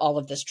settings due to all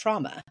of this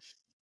trauma.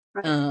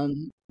 Right.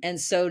 And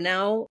so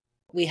now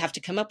we have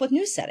to come up with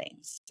new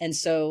settings. And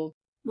so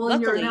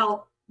and you're luckily,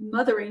 now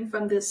mothering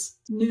from this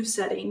new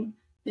setting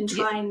and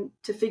trying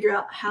to figure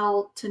out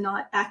how to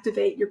not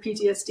activate your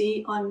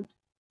PTSD on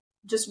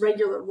just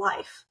regular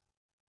life.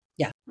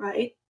 Yeah.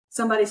 Right?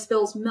 Somebody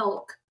spills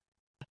milk,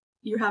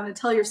 you're having to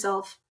tell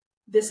yourself,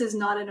 this is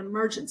not an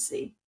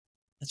emergency.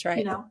 That's right.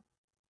 You know?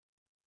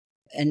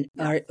 And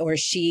or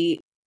she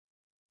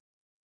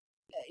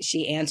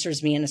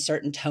answers me in a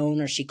certain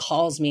tone, or she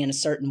calls me in a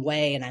certain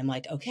way, and I'm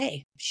like,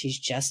 okay, she's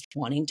just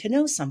wanting to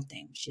know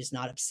something. She's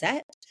not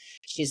upset.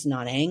 She's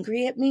not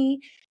angry at me.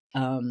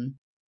 And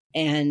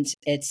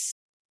it's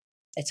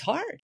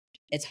hard.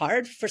 It's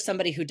hard for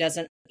somebody who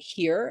doesn't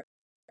hear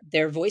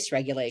their voice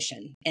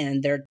regulation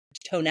and their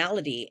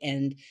tonality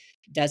and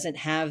doesn't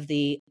have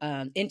the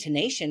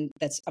intonation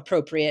that's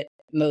appropriate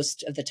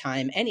most of the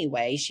time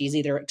anyway. She's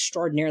either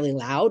extraordinarily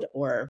loud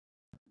or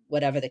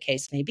whatever the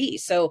case may be.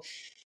 So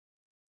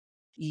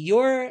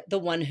you're the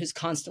one who's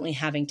constantly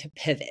having to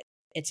pivot.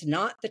 It's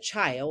not the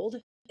child,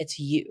 it's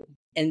you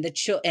and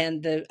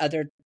the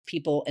other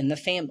people in the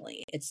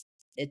family.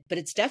 But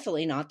it's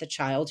definitely not the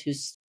child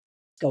who's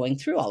going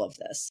through all of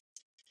this.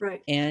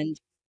 Right. And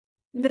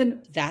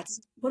then that's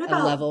what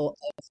about a level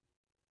of,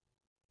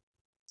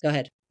 go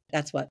ahead.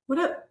 That's what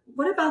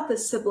about the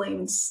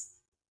siblings?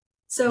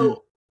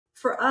 So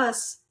for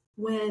us,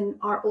 when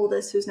our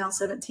oldest, who's now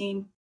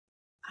 17,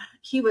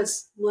 he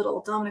was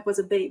little. Dominic was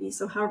a baby,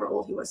 so however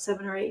old he was,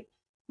 7 or 8.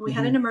 When we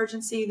had an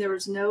emergency, there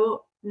was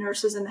no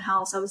nurses in the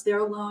house. I was there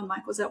alone.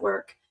 Mike was at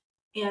work.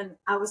 And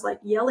I was like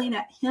yelling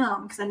at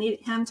him because I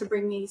needed him to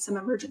bring me some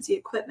emergency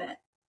equipment.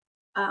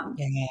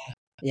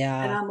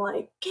 Yeah. And I'm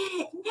like, get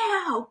it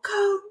now,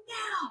 go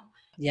now.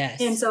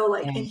 Yes. And so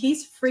and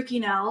he's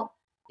freaking out,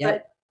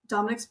 but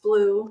Dominic's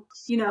blue,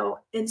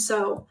 and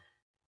so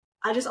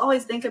I just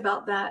always think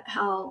about that,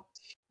 how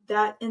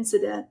that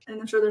incident, and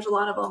I'm sure there's a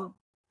lot of them,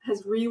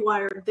 has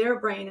rewired their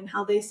brain and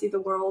how they see the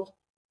world.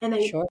 And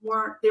they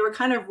were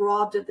kind of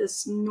robbed of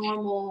this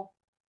normal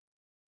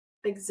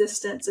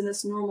existence and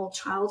this normal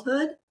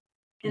childhood.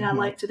 And I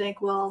like to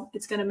think, well,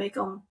 it's going to make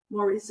them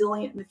more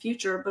resilient in the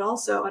future, but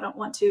also I don't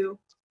want to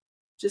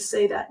just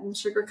say that and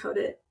sugarcoat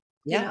it.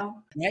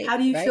 Right, how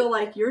do you feel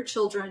like your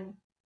children,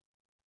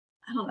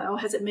 I don't know,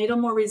 has it made them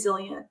more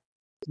resilient?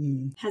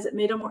 Has it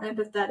made them more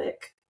empathetic?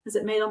 Has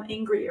it made them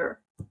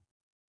angrier?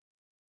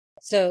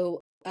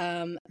 So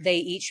they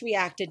each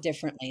reacted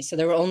differently. So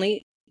there were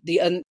only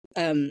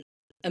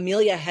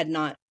Amelia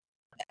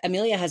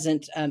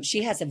hasn't,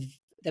 she has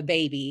the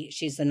baby,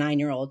 she's the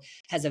 9-year-old,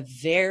 has a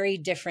very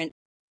different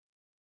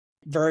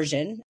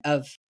version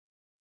of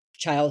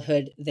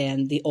childhood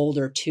than the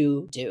older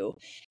two do.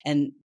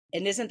 And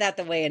isn't that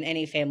the way in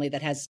any family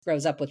that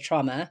grows up with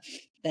trauma,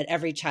 that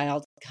every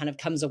child kind of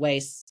comes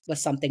away with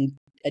something,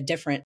 a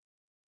different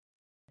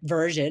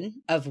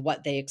version of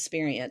what they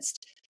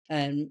experienced,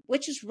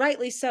 which is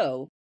rightly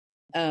so.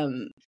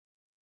 But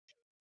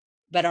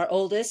our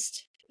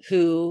oldest,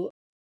 who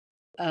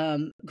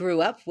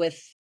grew up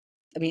with,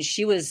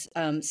 she was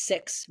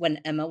 6 when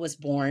Emma was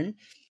born.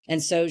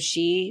 And so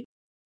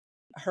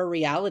her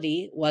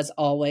reality was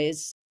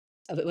always,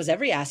 it was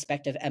every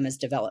aspect of Emma's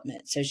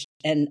development. So,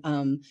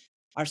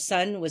 our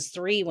son was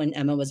 3 when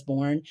Emma was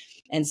born.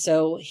 And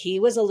so he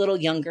was a little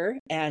younger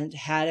and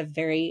had a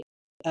very,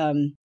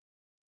 in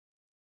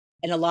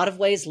a lot of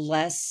ways,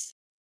 less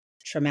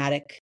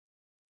traumatic,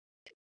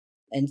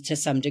 and to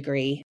some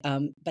degree.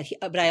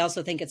 But I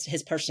also think it's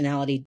his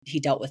personality.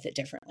 He dealt with it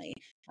differently.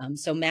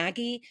 So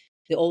Maggie,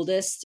 the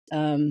oldest,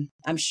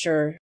 I'm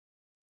sure,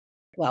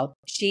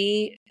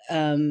 she,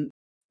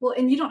 well,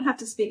 and you don't have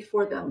to speak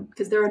for them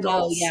because they're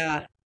adults. No,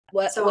 yeah.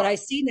 What I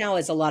see now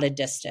is a lot of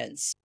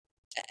distance.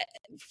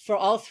 For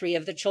all 3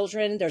 of the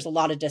children, there's a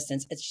lot of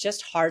distance. It's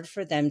just hard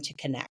for them to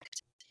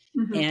connect.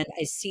 And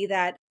I see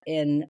that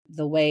in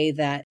the way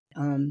that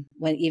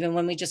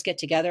when we just get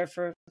together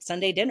for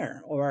Sunday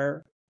dinner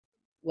or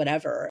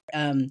whatever,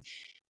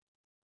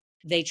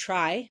 they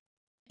try,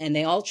 and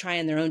they all try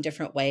in their own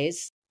different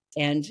ways.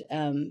 And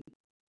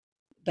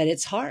but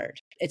it's hard.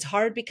 It's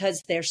hard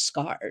because they're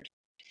scarred,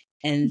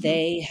 and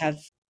they have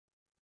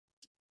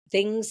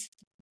things,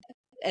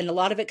 and a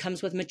lot of it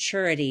comes with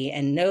maturity,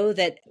 and know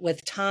that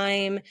with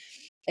time,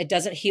 it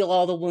doesn't heal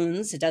all the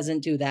wounds. It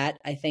doesn't do that.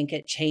 I think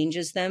it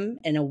changes them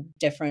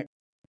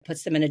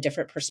puts them in a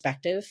different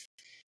perspective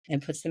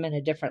and puts them in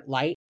a different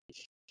light.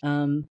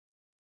 And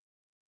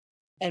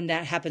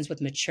that happens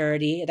with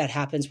maturity. That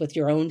happens with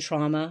your own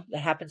trauma.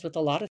 That happens with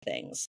a lot of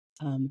things.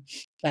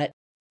 But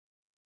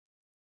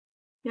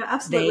yeah,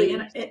 absolutely.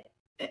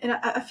 And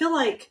I feel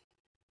like,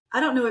 I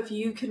don't know if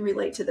you can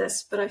relate to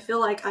this, but I feel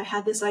like I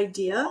had this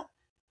idea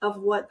of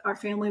what our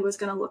family was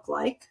going to look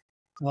like.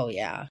 Oh,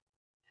 yeah.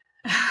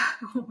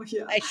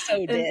 Yeah. I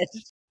so did.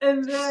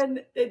 And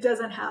then it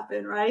doesn't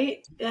happen,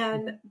 right?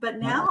 But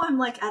now I'm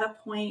like at a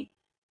point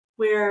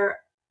where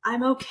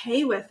I'm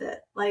okay with it.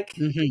 Like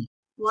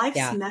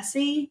life's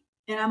messy,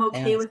 and I'm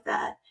okay with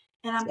that.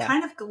 And I'm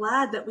kind of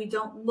glad that we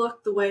don't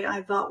look the way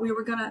I thought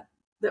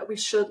that we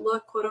should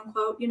look, quote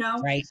unquote,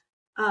 Right.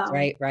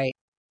 Right.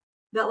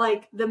 that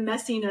like the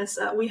messiness,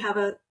 we have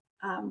a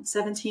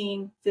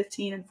 17,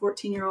 15, and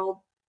 14-year-old,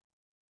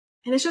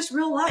 and it's just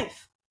real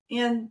life.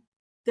 And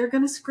they're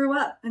going to screw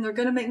up and they're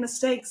going to make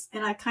mistakes.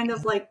 And I kind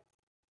of like,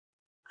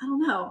 I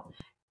don't know.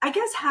 I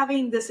guess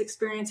having this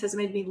experience has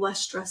made me less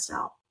stressed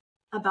out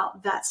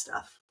about that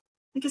stuff.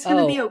 Like it's going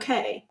to be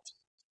okay.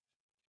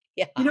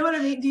 Yeah. You know what I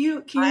mean? Can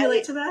you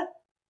relate to that?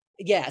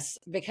 Yes,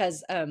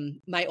 because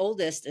my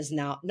oldest is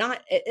now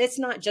it's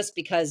not just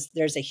because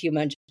there's a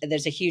huge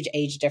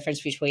age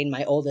difference between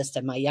my oldest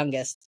and my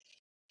youngest,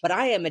 but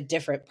I am a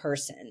different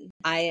person.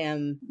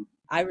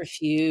 I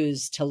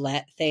refuse to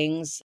let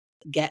things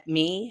get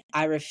me.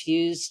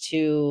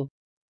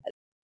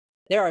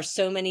 There are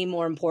so many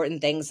more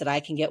important things that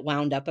I can get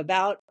wound up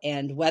about,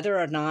 and whether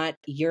or not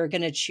you're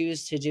going to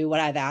choose to do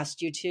what I've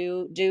asked you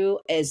to do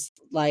is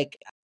like,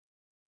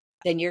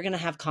 then you're going to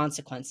have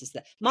consequences.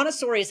 That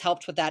Montessori has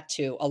helped with that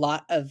too. A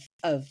lot of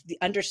the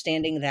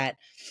understanding that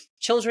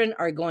children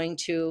are going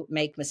to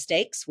make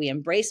mistakes. We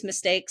embrace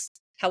mistakes.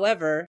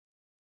 However,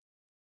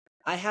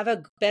 I have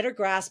a better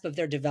grasp of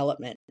their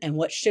development and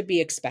what should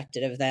be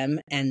expected of them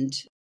and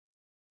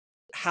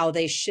how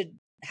they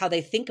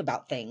think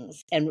about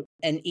things and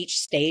each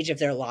stage of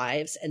their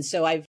lives. And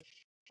so I've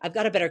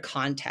got a better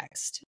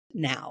context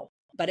now.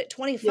 But at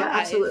 25, yeah,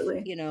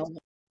 absolutely. You know,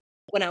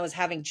 when I was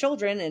having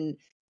children and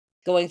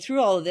going through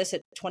all of this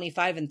at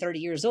 25 and 30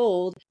 years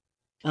old,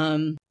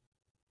 I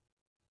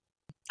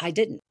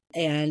didn't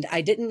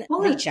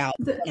reach out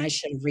when I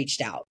should have reached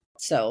out.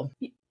 So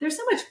there's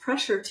so much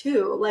pressure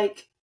too.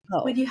 Like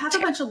when you have a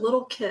bunch of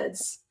little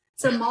kids,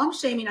 so mom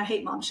shaming, I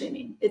hate mom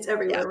shaming. It's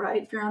everywhere,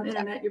 right? If you're on the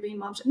internet, you're being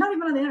mom shamed. Not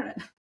even on the internet.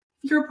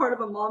 If you're a part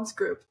of a mom's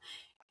group,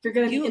 you're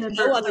going to be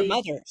inadvertently. Know other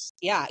mothers.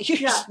 Yeah.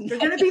 You're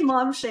going to be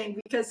mom shamed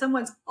because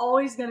someone's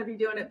always going to be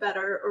doing it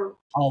better or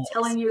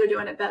telling you they're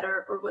doing it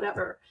better or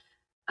whatever.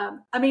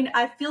 I mean,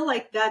 I feel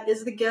like that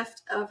is the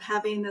gift of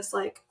having this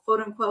like quote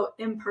unquote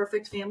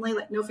imperfect family.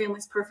 Like no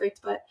family's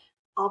perfect, but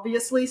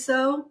obviously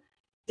so.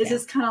 Is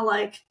this kind of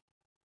like,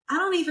 I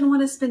don't even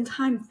want to spend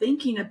time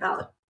thinking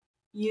about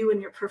you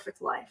and your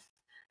perfect life.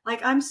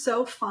 Like I'm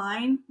so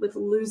fine with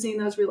losing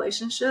those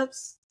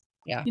relationships.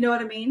 Yeah. You know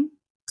what I mean?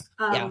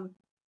 I don't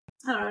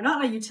know,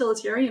 not in a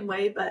utilitarian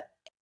way, but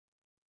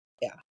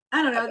yeah,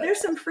 I don't know.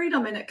 There's some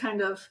freedom in it,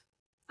 kind of.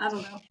 I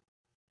don't know.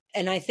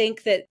 And I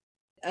think that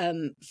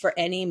for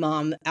any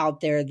mom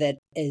out there that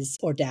is,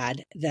 or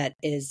dad, that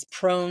is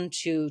prone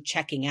to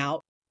checking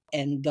out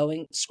and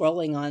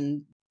scrolling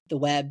on the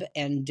web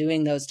and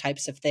doing those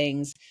types of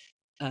things,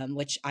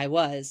 which I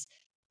was,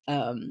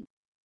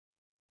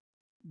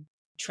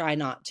 try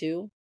not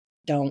to,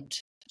 don't,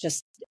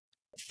 just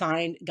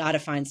gotta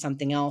find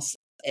something else.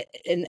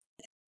 And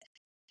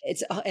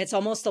it's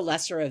almost a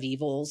lesser of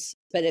evils,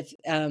 but if,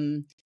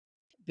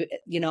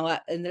 you know,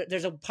 and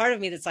there's a part of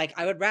me that's like,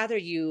 I would rather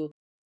you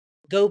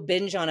go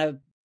binge on a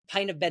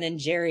pint of Ben and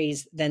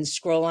Jerry's than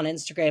scroll on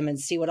Instagram and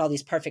see what all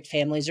these perfect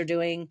families are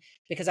doing.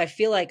 Because I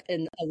feel like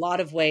in a lot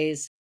of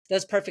ways,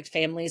 those perfect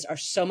families are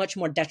so much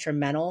more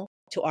detrimental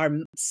to our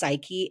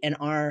psyche and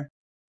our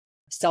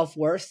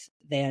self-worth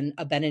than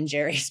a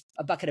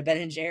bucket of Ben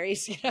and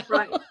Jerry's. You know?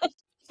 Right.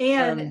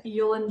 And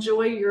you'll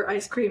enjoy your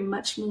ice cream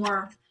much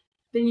more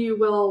than you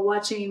will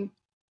watching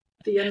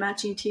the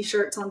matching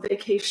t-shirts on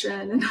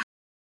vacation.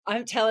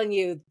 I'm telling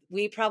you,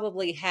 we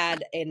probably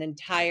had an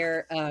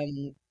entire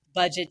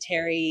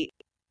budgetary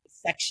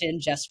section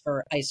just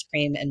for ice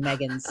cream and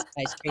Megan's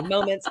ice cream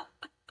moments.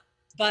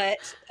 But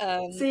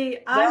see,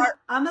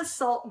 I'm a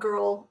salt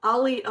girl.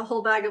 I'll eat a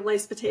whole bag of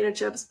Lay's potato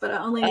chips, but I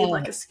only need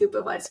like a scoop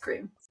of ice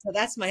cream. So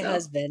that's my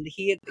husband.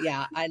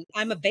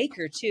 I'm a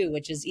baker too,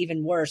 which is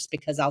even worse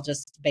because I'll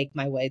just bake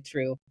my way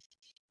through.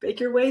 Bake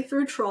your way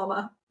through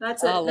trauma.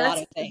 That's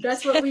it.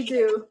 That's what we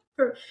do.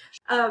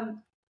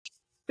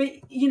 But,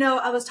 you know,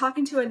 I was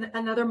talking to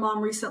another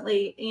mom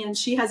recently, and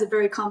she has a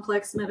very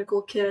complex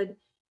medical kid.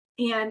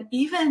 And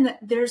even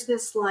there's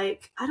this,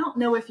 like, I don't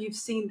know if you've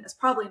seen this,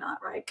 probably not,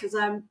 right? Because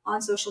I'm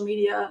on social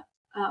media,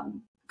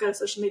 got a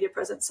social media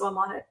presence, so I'm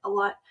on it a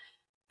lot.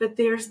 But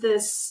there's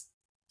this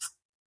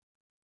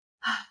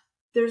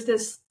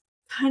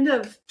kind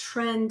of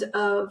trend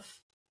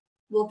of,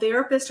 well,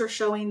 therapists are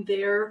showing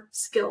their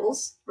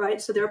skills,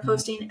 right? So they're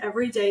posting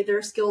every day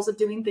their skills of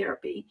doing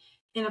therapy.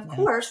 And of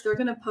course, they're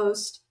going to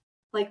post,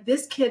 like,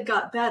 this kid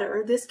got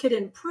better, this kid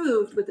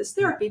improved with this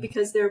therapy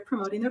because they're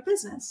promoting their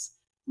business.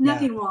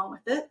 Nothing wrong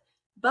with it.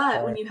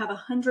 But when you have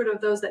 100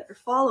 of those that you're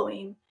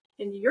following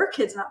and your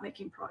kid's not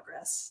making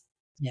progress,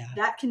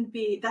 that can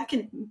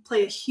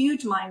play a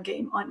huge mind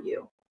game on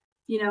you,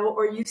 you know,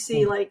 or you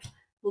see like,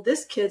 well,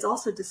 this kid's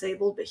also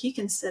disabled, but he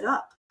can sit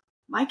up.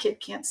 My kid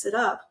can't sit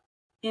up.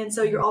 And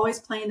so you're always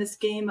playing this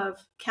game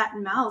of cat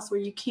and mouse where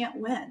you can't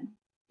win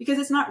because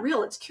it's not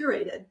real. It's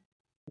curated.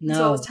 No.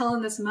 So I was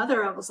telling this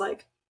mother, I was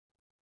like,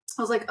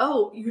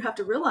 oh, you have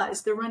to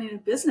realize they're running a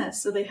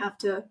business. So they have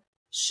to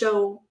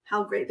show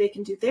how great they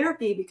can do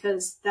therapy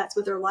because that's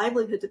what their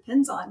livelihood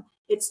depends on.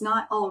 It's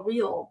not all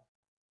real,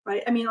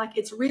 right? I mean, like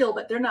it's real,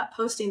 but they're not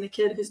posting the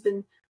kid who's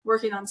been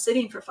working on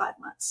sitting for 5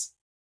 months.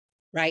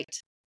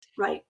 Right.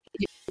 Right.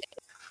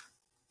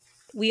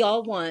 we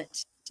all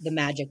want the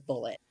magic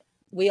bullet.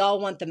 We all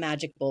want the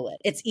magic bullet.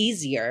 It's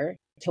easier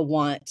to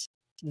want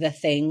the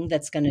thing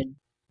that's going to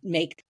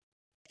make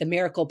the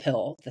miracle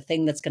pill, the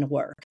thing that's going to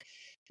work.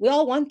 We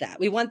all want that.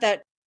 We want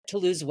that to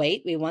lose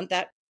weight. We want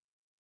that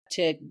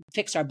to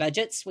fix our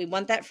budgets. We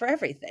want that for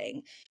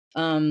everything.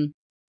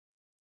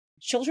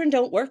 Children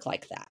don't work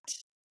like that.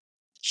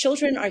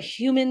 Children are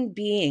human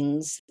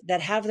beings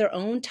that have their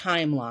own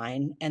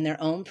timeline and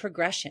their own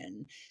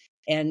progression.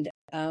 And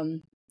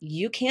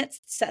you can't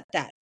set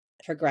that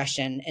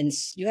progression. And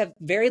you have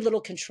very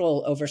little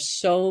control over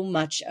so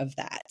much of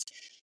that.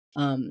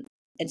 And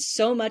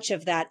so much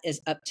of that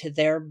is up to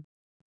their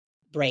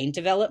brain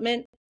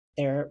development,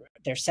 their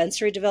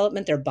sensory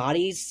development, their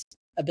body's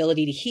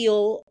ability to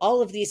heal,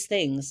 all of these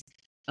things.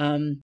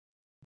 And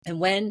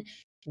when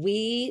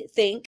we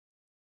think,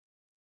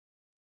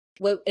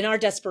 well, in our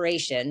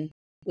desperation,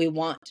 we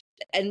want,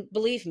 and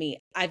believe me,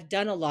 I've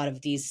done a lot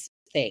of these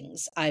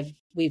things.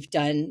 We've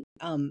done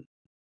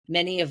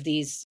many of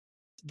these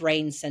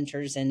brain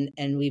centers,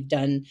 and we've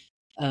done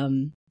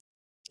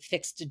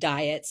fixed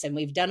diets, and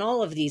we've done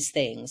all of these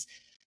things.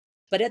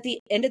 But at the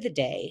end of the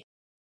day,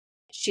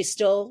 she's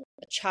still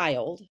a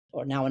child,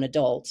 or now an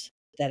adult.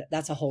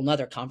 That's a whole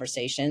nother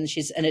conversation.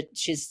 She's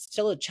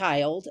still a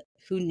child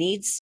who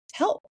needs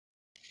help,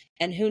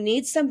 and who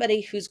needs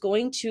somebody who's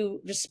going to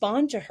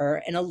respond to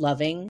her in a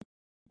loving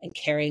and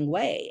caring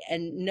way,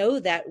 and know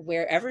that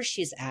wherever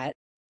she's at,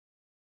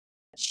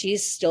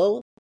 she's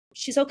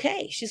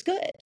okay. She's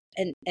good.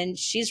 And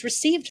she's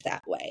received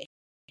that way.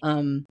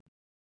 The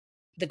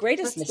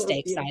greatest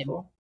mistakes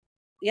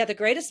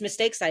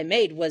I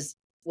made was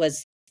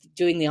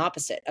doing the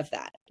opposite of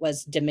that,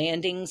 was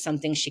demanding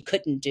something she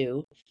couldn't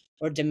do,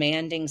 or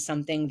demanding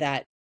something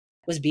that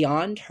was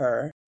beyond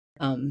her,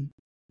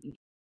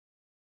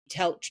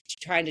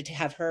 trying to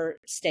have her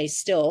stay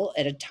still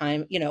at a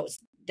time,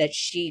 that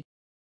she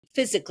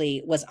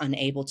physically was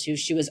unable to.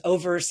 She was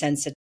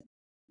oversensitive,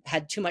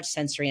 had too much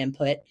sensory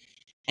input,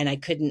 and I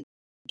couldn't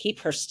keep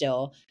her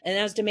still. And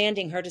I was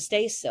demanding her to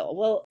stay still.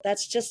 Well,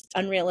 that's just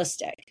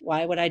unrealistic.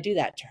 Why would I do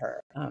that to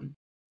her?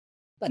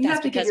 But you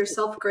have to give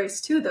yourself grace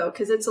too, though,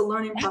 because it's a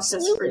learning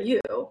process for you.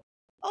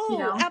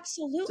 Oh,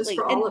 absolutely. Just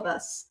for all of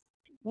us.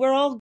 We're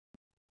all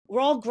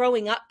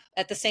growing up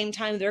at the same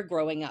time they're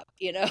growing up,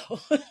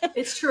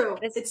 It's true.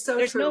 It's so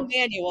there's true. There's no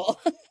manual.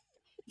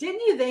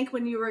 Didn't you think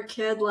when you were a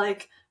kid,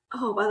 like,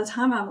 oh, by the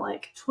time I'm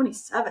like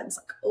 27, it's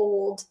like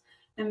old.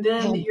 And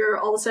then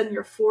all of a sudden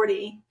you're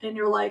 40 and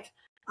you're like,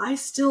 I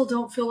still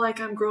don't feel like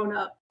I'm grown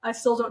up. I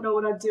still don't know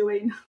what I'm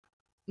doing.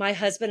 My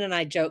husband and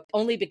I joke,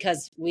 only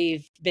because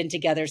we've been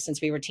together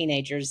since we were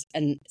teenagers.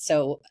 And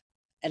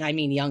I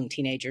mean young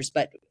teenagers,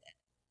 but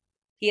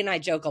he and I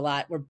joke a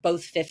lot. We're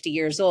both 50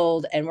 years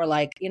old, and we're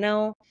like,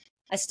 I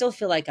still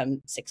feel like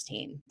I'm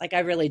 16. Like, I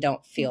really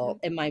don't feel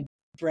in my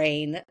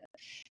brain.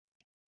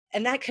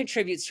 And that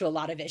contributes to a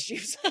lot of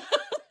issues. But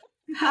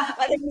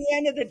at the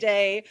end of the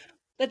day,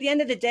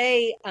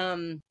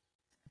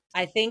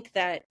 I think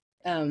that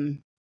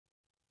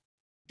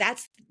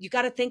you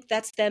got to think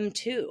that's them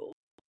too.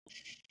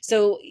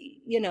 So,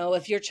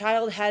 if your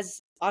child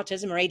has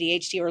autism or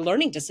ADHD or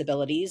learning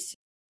disabilities,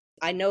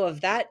 I know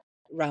of that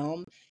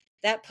realm,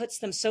 that puts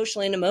them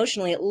socially and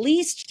emotionally at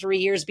least 3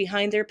 years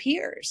behind their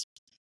peers.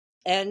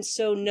 And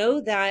so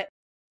know that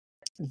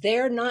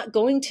they're not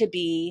going to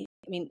be,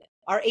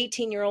 our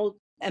 18-year-old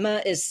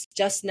Emma is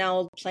just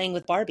now playing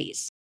with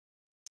Barbies.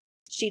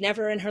 She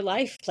never in her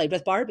life played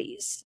with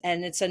Barbies.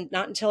 And it's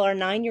not until our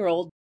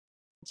 9-year-old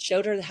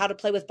showed her how to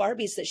play with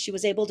Barbies that she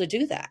was able to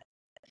do that.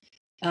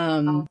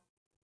 And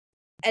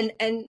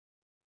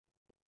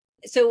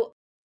so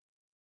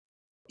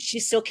she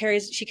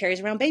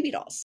carries around baby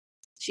dolls.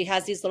 She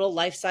has these little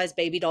life-size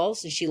baby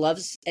dolls, and she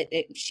loves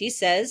it. She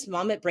says,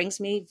 Mom, it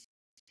makes me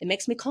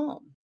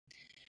calm.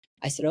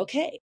 I said,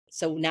 okay.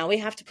 So now we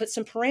have to put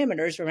some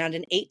parameters around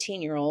an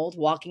 18-year-old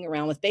walking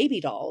around with baby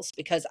dolls,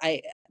 because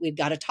we've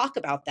got to talk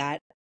about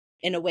that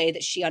in a way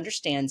that she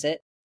understands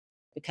it,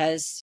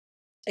 because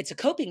it's a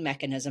coping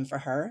mechanism for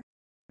her.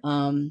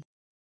 But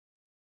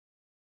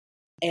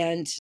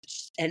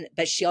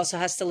she also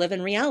has to live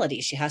in reality.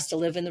 She has to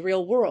live in the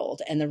real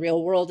world, and the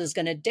real world is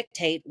going to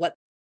dictate what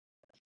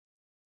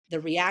the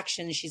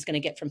reaction she's going to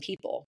get from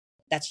people.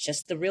 That's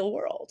just the real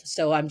world.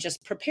 So I'm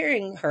just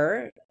preparing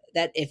her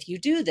that if you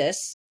do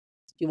this,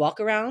 you walk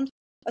around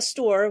a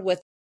store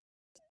with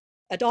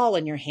a doll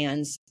in your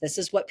hands, this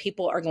is what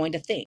people are going to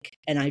think.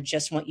 And I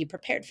just want you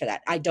prepared for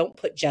that. I don't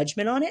put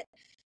judgment on it.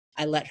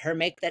 I let her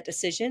make that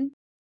decision.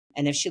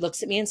 And if she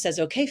looks at me and says,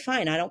 okay,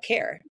 fine, I don't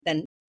care,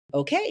 then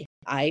okay,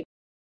 I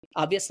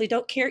obviously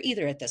don't care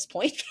either at this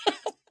point.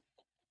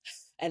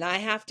 And I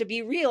have to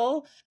be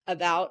real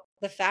about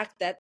the fact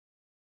that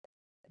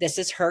this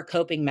is her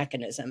coping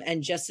mechanism.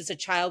 And just as a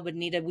child would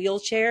need a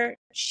wheelchair,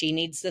 she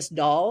needs this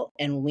doll,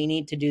 and we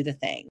need to do the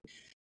thing.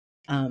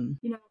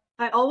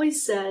 I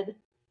always said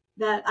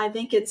that I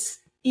think it's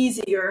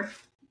easier.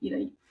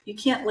 You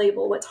can't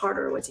label what's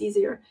harder or what's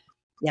easier.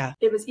 Yeah.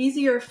 It was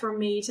easier for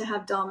me to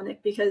have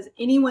Dominic because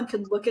anyone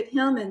could look at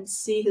him and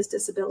see his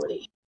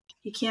disability.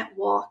 He can't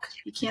walk.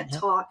 He can't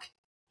talk.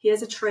 He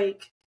has a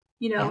trach,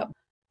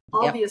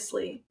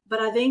 obviously. But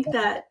I think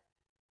that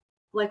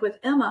like with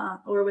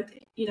Emma or with,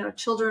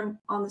 children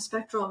on the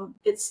spectrum,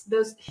 it's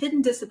those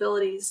hidden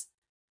disabilities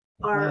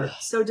are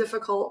so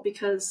difficult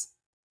because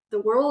the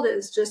world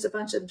is just a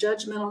bunch of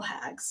judgmental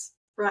hags,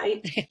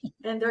 right?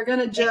 And they're going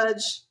to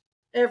judge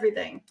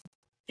everything.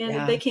 And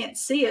if they can't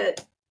see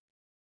it,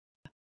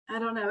 I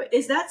don't know.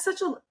 Is that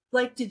such a,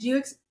 like,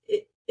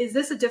 is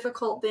this a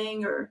difficult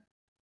thing, or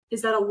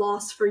is that a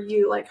loss for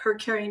you? Like her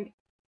carrying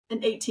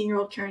an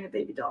 18-year-old carrying a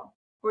baby doll?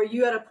 Or are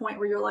you at a point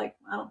where you're like,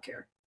 I don't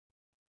care?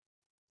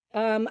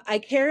 I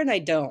care and I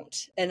don't.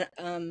 And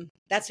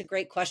that's a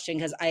great question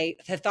because I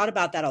have thought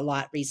about that a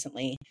lot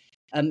recently.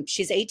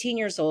 She's 18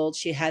 years old.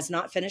 She has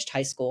not finished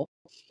high school.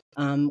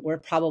 We're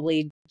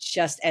probably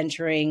just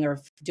entering or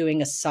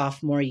doing a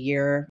sophomore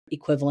year,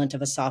 equivalent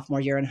of a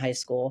sophomore year in high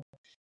school.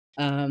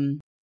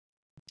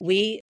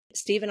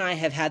 Steve and I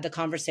have had the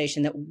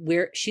conversation that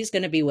she's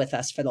going to be with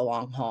us for the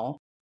long haul.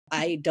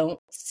 I don't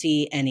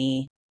see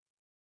any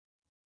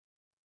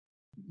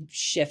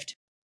shift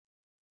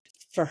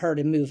for her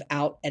to move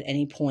out at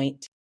any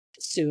point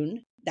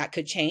soon. That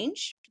could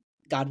change.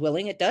 God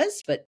willing, it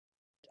does, but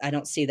I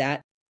don't see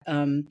that.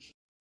 And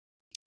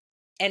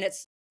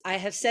I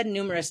have said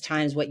numerous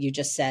times what you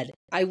just said.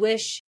 I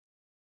wish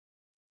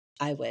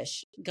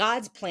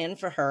God's plan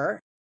for her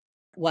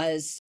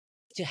was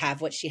to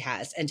have what she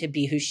has and to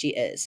be who she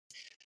is.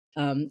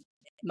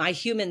 My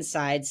human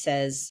side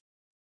says,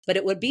 but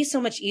it would be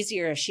so much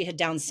easier if she had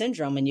Down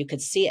syndrome and you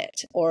could see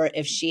it, or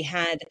if she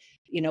had,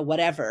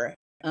 whatever,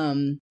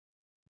 then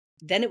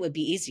it would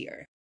be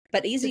easier.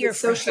 But easier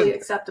for socially her.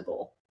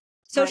 acceptable.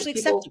 Socially right?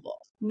 People acceptable.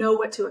 know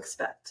what to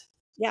expect.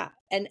 Yeah.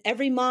 And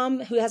every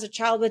mom who has a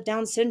child with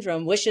Down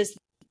syndrome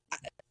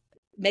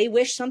may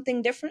wish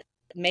something different,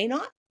 may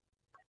not.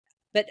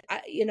 But,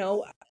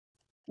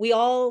 we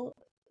all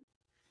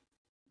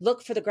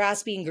look for the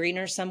grass being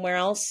greener somewhere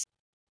else.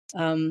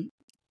 And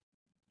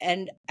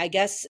I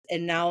guess,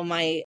 and now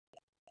my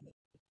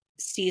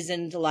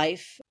seasoned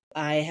life,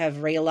 I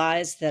have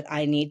realized that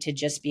I need to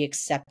just be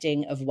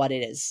accepting of what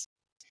it is.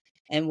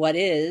 And what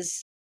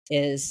is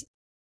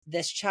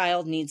this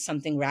child needs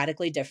something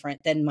radically different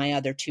than my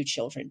other two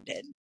children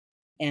did.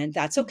 And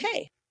that's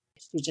okay.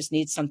 She just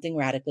needs something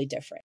radically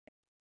different.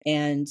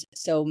 And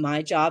so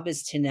my job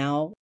is to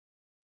now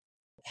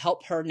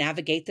help her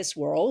navigate this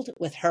world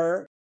with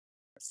her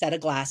set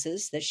of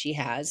glasses that she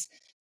has.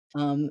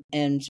 And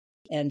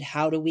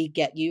how do we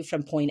get you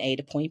from point A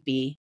to point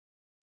B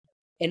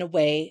in a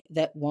way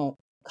that won't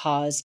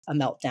cause a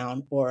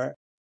meltdown or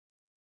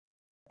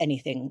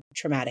anything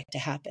traumatic to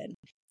happen?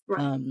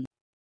 Right.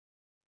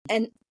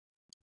 And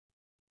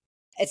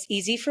it's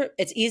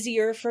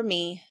easier for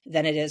me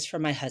than it is for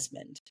my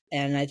husband.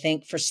 And I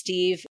think for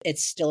Steve,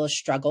 it's still a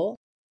struggle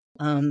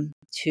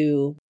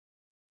to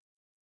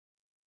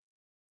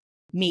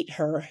meet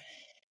her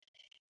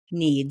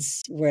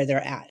needs where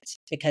they're at,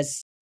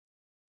 because,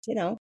 we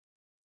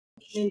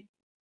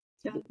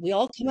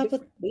all come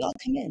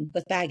in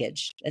with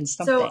baggage and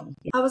something. So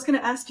I was going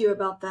to ask you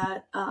about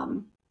that.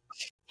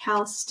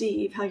 How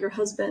your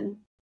husband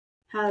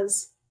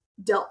has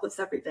dealt with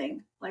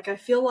everything. Like, I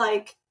feel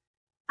like,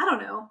 I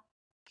don't know,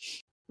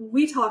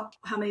 we talk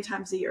how many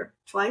times a year?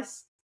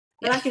 Twice?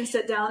 And I can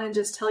sit down and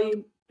just tell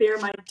you, bare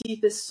my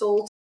deepest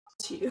soul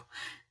to you,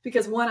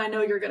 because one, I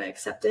know you're going to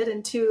accept it.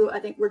 And two, I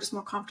think we're just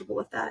more comfortable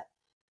with that.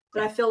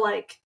 But I feel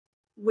like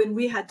when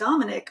we had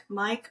Dominic,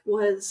 Mike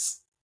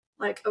was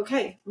like,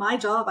 okay, my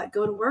job, I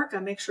go to work, I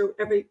make sure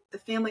the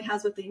family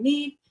has what they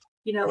need.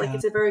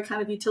 It's a very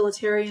kind of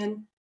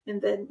utilitarian.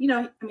 And then,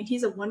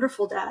 he's a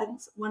wonderful dad,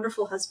 he's a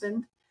wonderful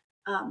husband.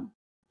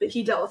 But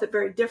he dealt with it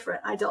very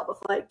different. I dealt with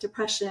like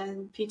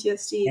depression,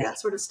 PTSD, that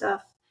sort of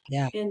stuff.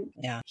 Yeah. And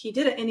he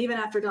did it. And even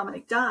after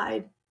Dominic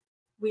died,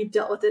 we've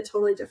dealt with it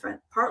totally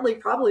different. Partly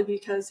probably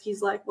because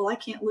he's like, well, I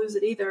can't lose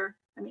it either.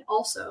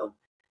 Also,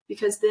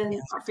 because then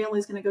our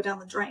family's going to go down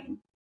the drain.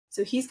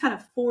 So he's kind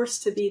of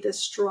forced to be this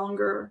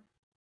stronger,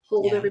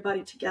 hold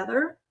everybody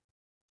together.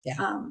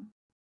 Yeah.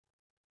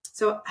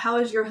 So how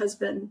has your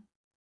husband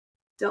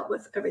dealt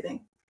with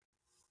everything?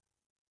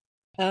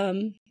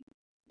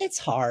 It's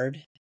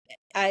hard.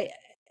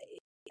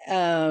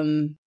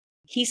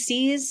 He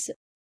sees,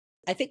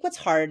 I think what's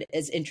hard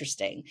is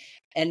interesting.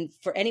 And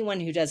for anyone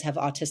who does have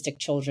autistic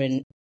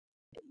children,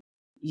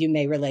 you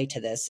may relate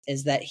to this,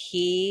 is that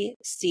he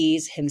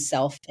sees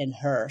himself in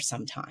her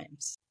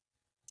sometimes.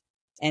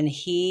 And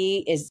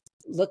he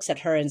looks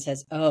at her and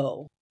says,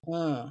 oh,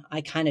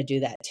 I kind of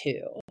do that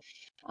too.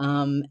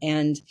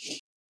 And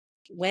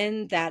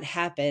when that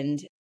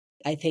happened,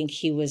 I think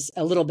he was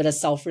a little bit of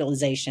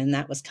self-realization.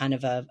 That was kind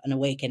of an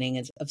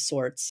awakening of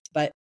sorts.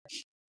 But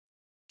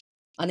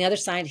on the other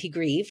side, he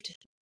grieved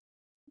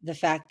the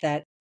fact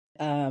that,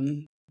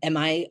 am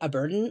I a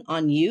burden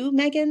on you,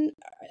 Megan?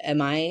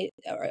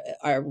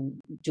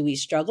 Do we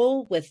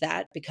struggle with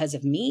that because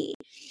of me?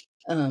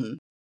 And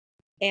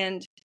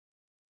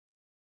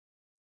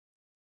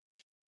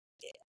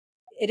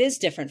it is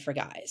different for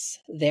guys.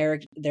 They're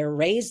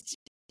raised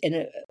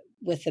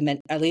with the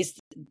men, at least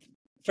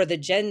for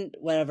the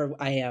whatever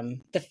I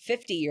am, the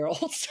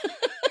 50-year-olds.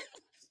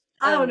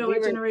 I don't know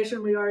what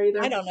generation we are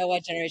either. I don't know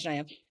what generation I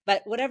am,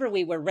 but whatever,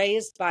 we were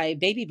raised by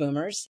baby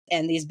boomers,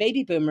 and these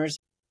baby boomers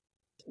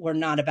were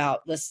not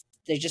about this.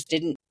 They just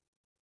didn't,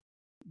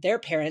 their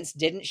parents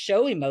didn't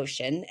show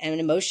emotion, and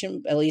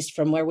emotion, at least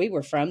from where we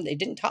were from, they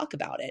didn't talk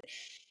about it.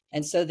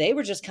 And so they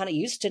were just kind of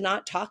used to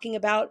not talking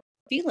about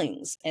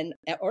feelings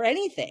or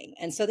anything.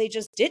 And so they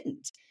just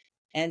didn't.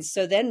 And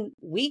so then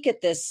we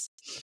get this,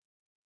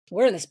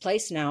 we're in this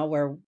place now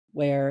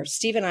where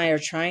Steve and I are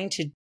trying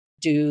to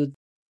do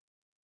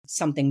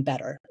something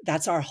better.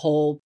 That's our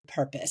whole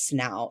purpose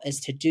now,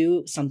 is to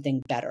do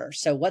something better.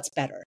 So what's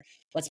better?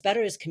 What's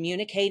better is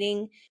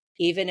communicating,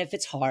 even if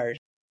it's hard.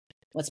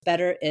 What's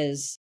better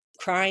is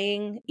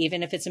crying,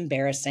 even if it's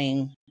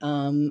embarrassing.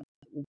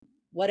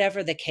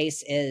 Whatever the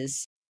case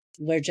is,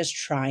 we're just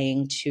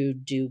trying to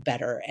do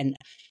better. And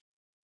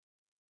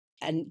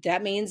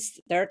that means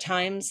there are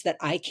times that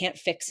I can't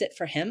fix it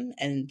for him,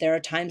 and there are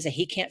times that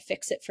he can't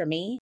fix it for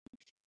me.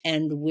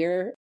 And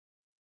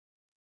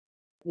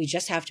we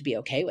just have to be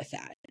okay with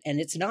that. And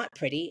it's not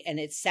pretty, and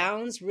it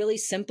sounds really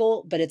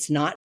simple, but it's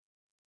not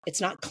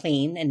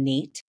clean and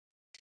neat.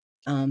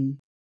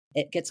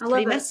 It gets pretty messy. I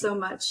love that so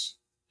much.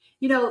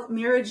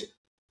 Marriage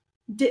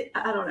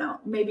I don't know,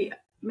 maybe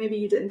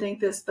you didn't think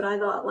this, but I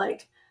thought,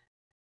 like,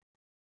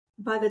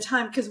 by the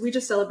time, because we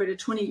just celebrated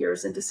 20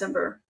 years in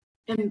December,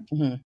 and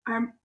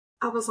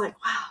I was like,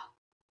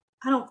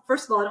 wow,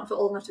 first of all, I don't feel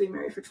old enough to be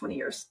married for 20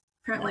 years.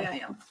 Apparently I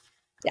am.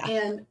 Yeah.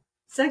 And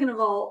second of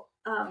all,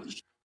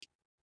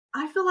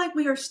 I feel like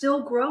we are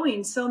still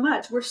growing so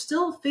much. We're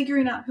still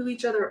figuring out who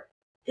each other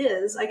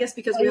is, I guess,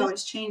 because we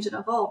always change and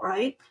evolve,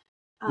 right?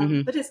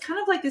 But it's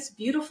kind of like this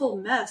beautiful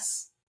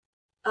mess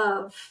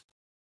of,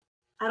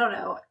 I don't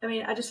know. I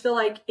mean, I just feel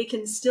like it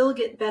can still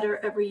get better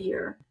every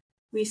year.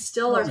 We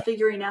still are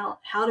figuring out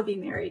how to be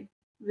married.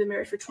 We've been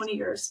married for 20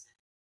 years.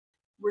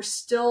 We're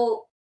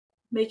still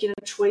making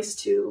a choice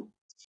to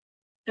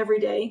every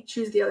day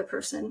choose the other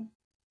person.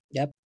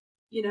 Yep.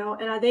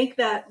 And I think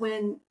that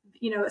when,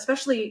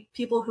 especially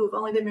people who've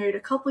only been married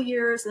a couple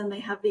years and they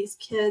have these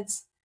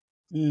kids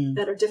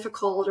that are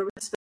difficult or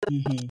with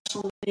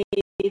special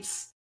needs,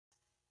 it's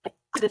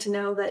good to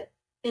know that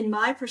in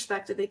my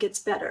perspective, it gets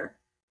better.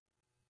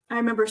 I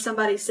remember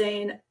somebody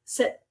saying,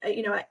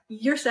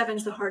 year 7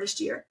 is the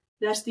hardest year.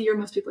 That's the year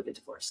most people get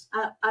divorced.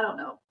 I don't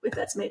know if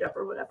that's made up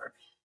or whatever.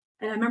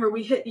 And I remember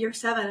we hit year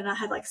 7 and I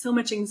had like so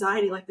much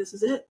anxiety, like, this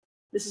is it.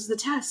 This is the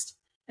test.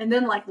 And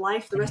then like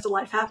the rest of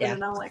life happened.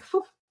 And I'm like,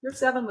 year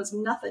 7 was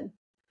nothing.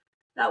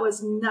 That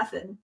was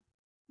nothing.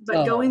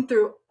 But going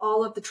through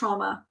all of the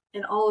trauma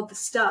and all of the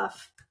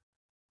stuff,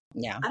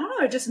 I don't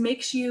know, it just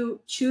makes you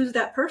choose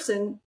that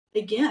person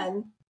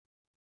again.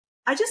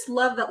 I just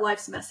love that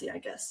life's messy, I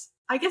guess.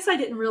 I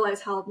didn't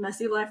realize how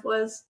messy life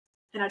was.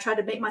 And I tried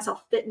to make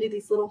myself fit into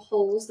these little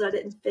holes that I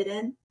didn't fit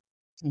in.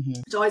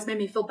 Which always made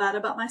me feel bad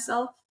about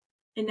myself.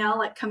 And now,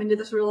 like, coming to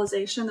this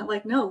realization that,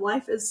 like, no,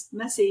 life is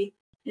messy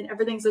and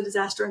everything's a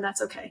disaster, and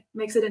that's okay.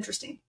 Makes it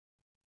interesting.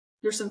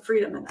 There's some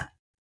freedom in that.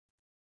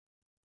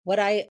 What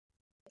I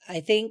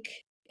think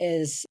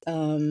is,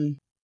 with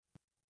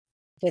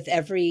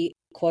every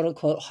quote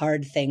unquote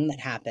hard thing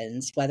that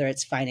happens, whether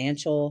it's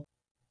financial,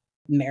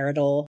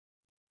 marital,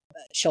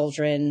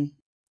 children,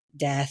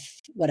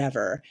 death,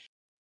 whatever,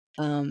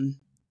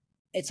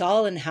 it's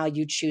all in how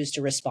you choose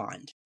to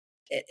respond.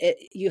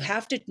 You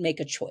have to make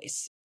a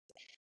choice.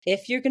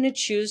 If you're going to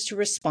choose to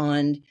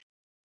respond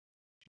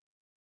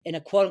in a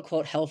quote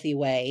unquote healthy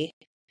way,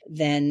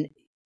 then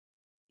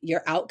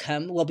your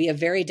outcome will be a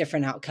very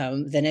different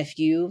outcome than if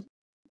you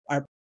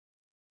are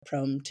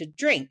prone to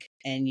drink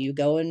and you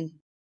go and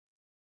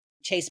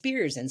chase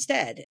beers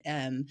instead.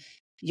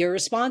 Your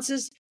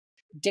responses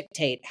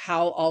dictate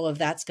how all of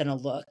that's going to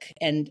look.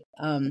 And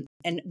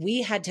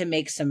we had to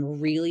make some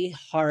really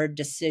hard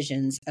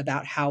decisions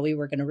about how we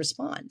were going to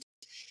respond.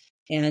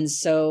 And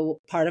so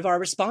part of our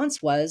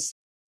response was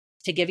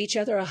to give each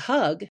other a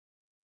hug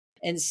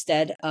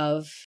instead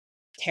of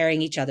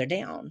tearing each other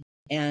down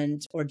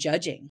or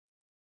judging,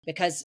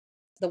 because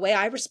the way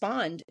I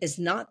respond is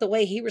not the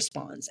way he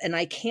responds. And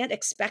I can't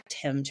expect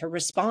him to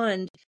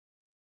respond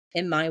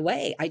in my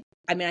way. I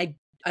mean,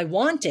 I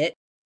want it,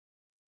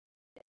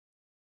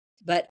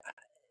 but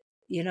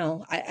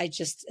I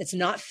just, it's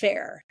not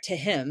fair to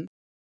him.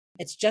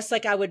 It's just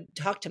like I would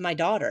talk to my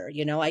daughter.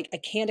 I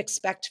can't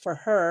expect for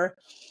her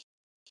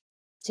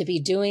to be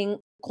doing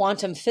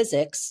quantum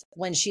physics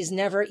when she's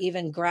never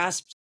even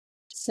grasped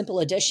simple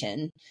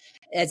addition.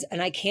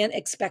 And I can't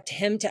expect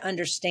him to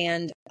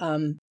understand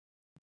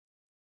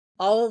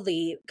all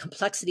the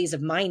complexities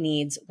of my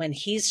needs when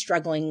he's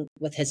struggling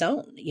with his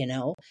own,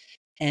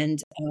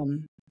 and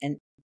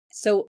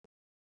so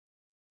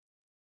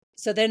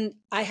then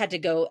I had to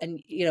go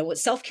and,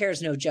 self-care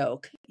is no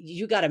joke.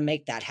 You got to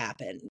make that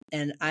happen.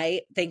 And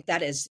I think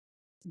that has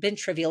been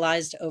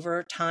trivialized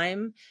over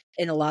time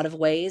in a lot of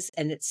ways.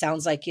 And it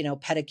sounds like,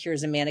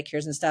 pedicures and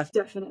manicures and stuff.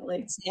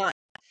 Definitely. It's not,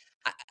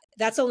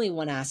 that's only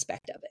one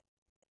aspect of it.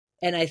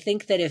 And I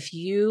think that if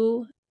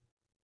you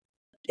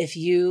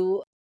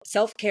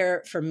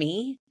self-care for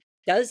me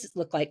does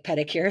look like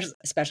pedicures,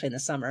 especially in the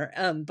summer.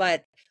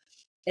 But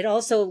it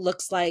also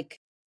looks like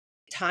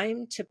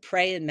time to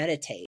pray and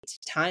meditate,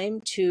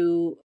 time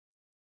to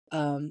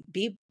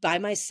be by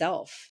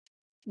myself,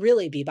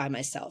 really be by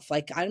myself.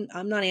 Like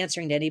I'm not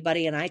answering to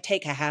anybody, and I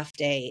take a half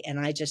day and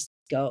I just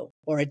go,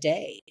 or a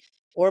day,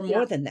 or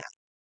more than that.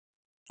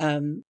 I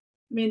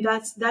mean,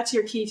 that's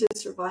your key to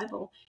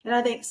survival. And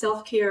I think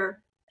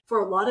self-care for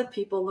a lot of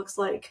people looks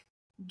like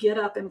get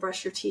up and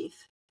brush your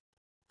teeth,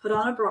 put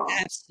on a bra.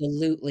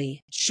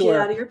 Absolutely. Sure.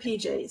 Get out of your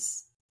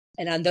PJs.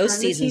 And on those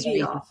turn seasons, the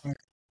TV off.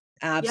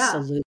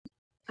 Absolutely. Yeah.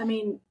 I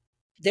mean,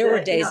 there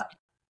were days,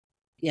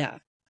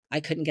 I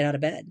couldn't get out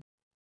of bed.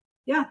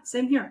 Yeah,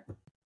 same here.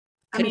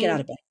 Couldn't get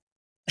out of bed.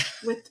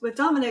 with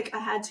Dominic, I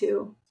had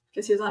to,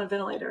 because he was on a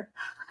ventilator.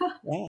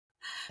 Yeah.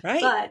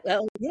 Right. But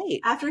right.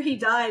 After he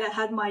died, I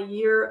had my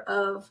year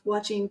of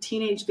watching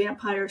teenage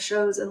vampire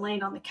shows and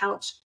laying on the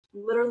couch,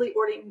 literally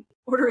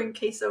ordering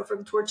queso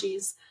from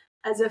Torchy's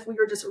as if we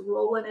were just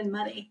rolling in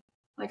money.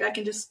 Like I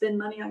can just spend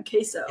money on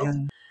queso.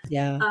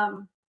 Yeah.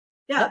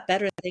 What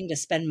better thing to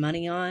spend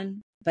money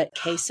on but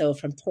queso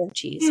from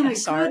Torchy's? And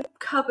good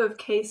cup of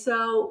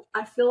queso,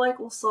 I feel like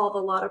will solve a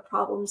lot of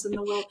problems in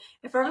the world.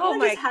 If everyone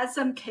just had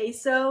some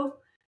queso,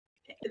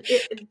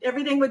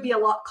 everything would be a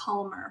lot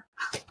calmer.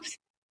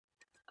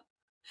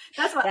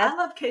 That's why I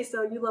love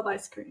queso. You love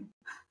ice cream.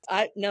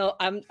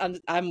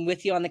 I'm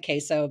with you on the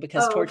queso,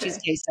 because Torchy's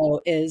queso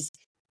is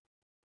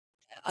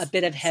a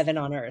bit of heaven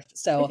on earth.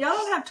 So if y'all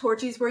don't have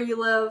Torchy's where you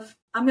live,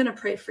 I'm going to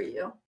pray for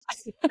you.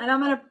 And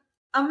I'm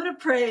going to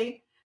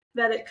pray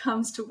that it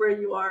comes to where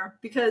you are,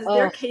 because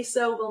their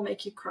queso will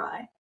make you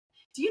cry.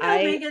 Do you know,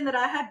 Megan, that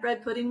I had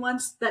bread pudding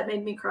once that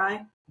made me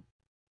cry?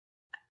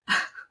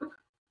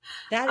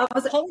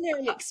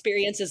 Culinary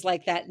experiences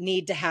like that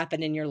need to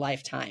happen in your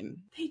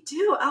lifetime. They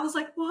do. I was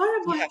like,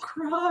 why am I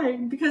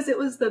crying? Because it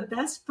was the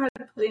best bread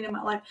pudding in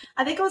my life.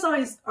 I think I was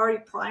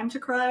already primed to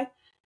cry,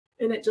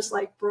 and it just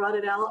like brought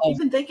it out.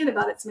 Even thinking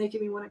about it's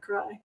making me want to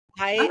cry.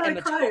 I'm am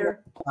a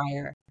crier.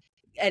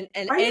 And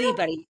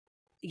anybody,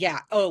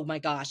 oh my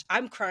gosh,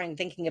 I'm crying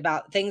thinking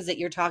about things that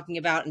you're talking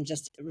about and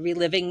just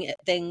reliving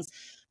things.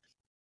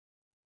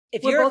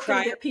 If We're both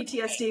going to get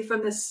PTSD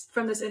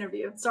from this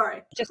interview.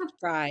 Sorry. Just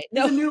cry.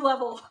 No. It's a new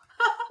level.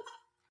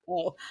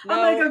 No. I'm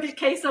going to go get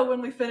queso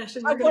when we finish,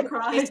 and you're going to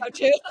cry. Queso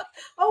too.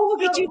 We'll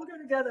go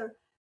together.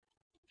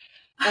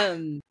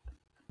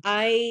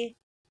 I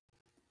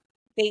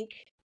think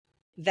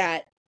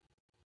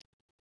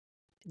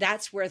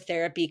that's where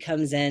therapy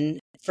comes in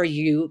for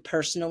you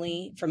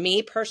personally. For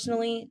me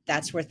personally,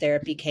 that's where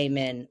therapy came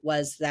in,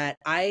 was that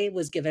I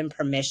was given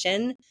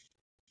permission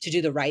to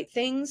do the right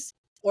things,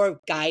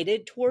 or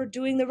guided toward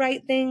doing the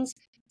right things,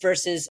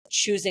 versus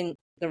choosing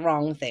the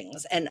wrong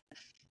things. And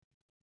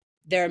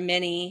there are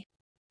many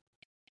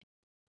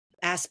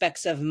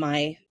aspects of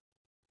my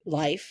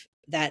life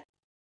that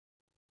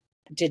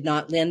did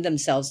not lend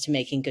themselves to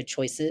making good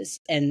choices.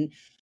 And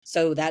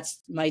so that's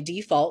my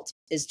default,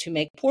 is to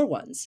make poor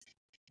ones.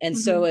 And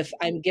so if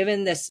I'm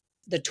given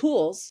the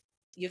tools,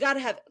 you got to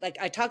have, like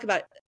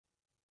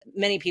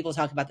many people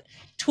talk about the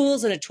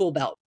tools in a tool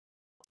belt.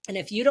 And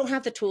if you don't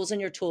have the tools in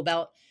your tool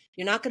belt,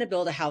 you're not going to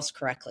build a house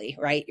correctly,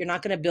 right? You're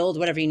not going to build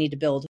whatever you need to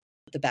build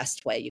the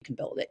best way you can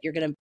build it. You're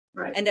going to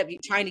end up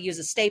trying to use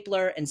a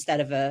stapler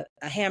instead of a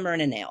hammer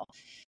and a nail.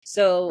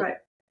 So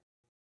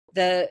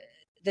the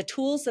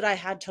tools that I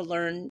had to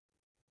learn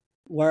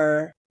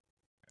were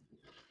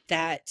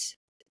that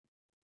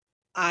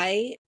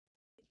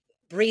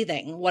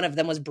breathing. One of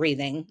them was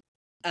breathing.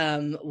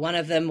 One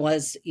of them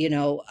was,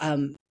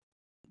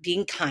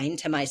 being kind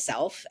to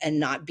myself and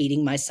not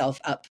beating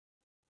myself up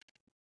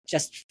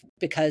just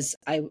because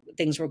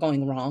things were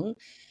going wrong.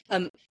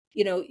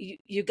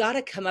 You got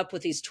to come up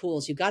with these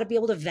tools. You got to be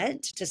able to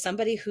vent to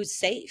somebody who's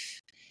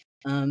safe,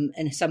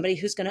 and somebody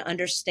who's going to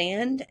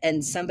understand,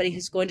 and somebody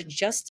who's going to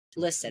just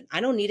listen.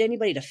 I don't need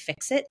anybody to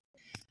fix it.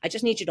 I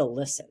just need you to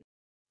listen.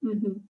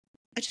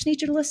 I just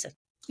need you to listen.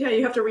 Yeah,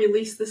 you have to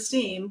release the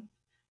steam,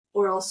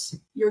 or else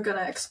you're going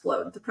to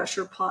explode. The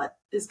pressure pot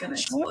is going to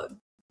explode.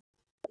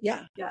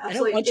 Yeah. Yeah,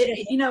 absolutely.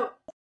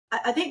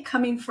 I think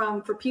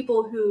for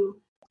people who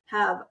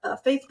have a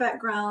faith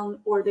background,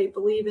 or they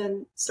believe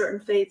in certain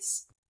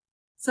faiths,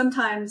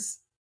 sometimes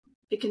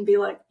it can be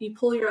like you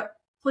pull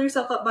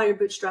yourself up by your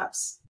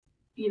bootstraps,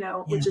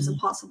 which is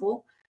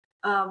impossible.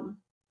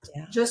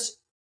 Just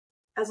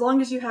as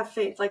long as you have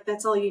faith, like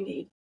that's all you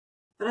need.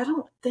 But I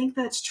don't think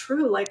that's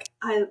true. Like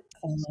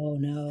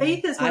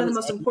faith is one of the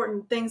most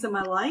important things in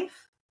my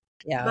life.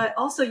 Yeah. But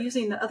also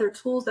using the other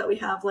tools that we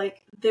have,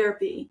 like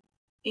therapy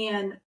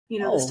and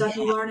the stuff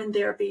you learn in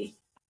therapy.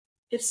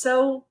 It's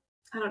so,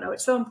 I don't know,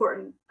 it's so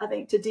important, I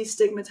think, to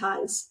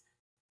destigmatize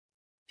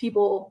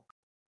people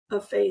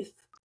of faith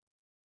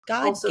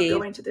going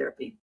to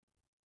therapy.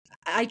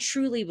 I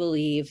truly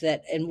believe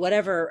that in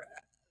whatever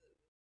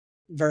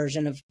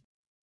version of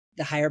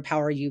the higher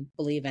power you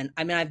believe in.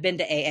 I mean, I've been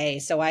to AA,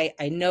 so I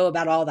know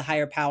about all the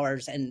higher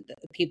powers and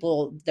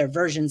people, their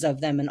versions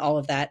of them and all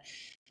of that.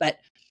 But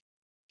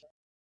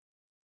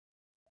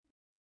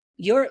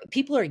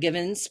people are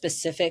given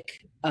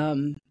specific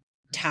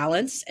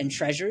talents and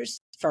treasures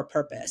for a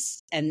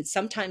purpose. And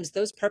sometimes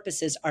those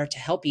purposes are to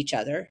help each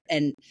other.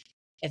 And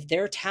if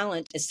their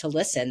talent is to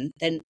listen,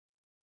 then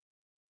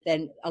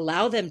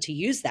allow them to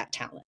use that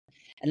talent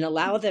and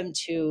allow them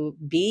to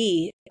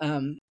be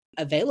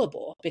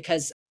available,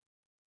 because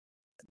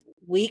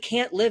we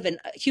can't live in,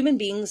 human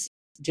beings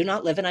do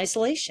not live in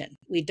isolation.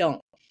 We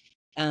don't.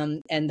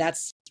 And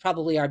that's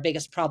probably our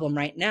biggest problem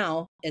right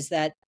now, is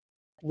that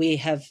we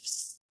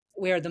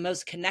are the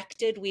most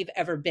connected we've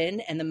ever been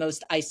and the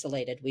most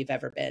isolated we've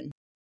ever been.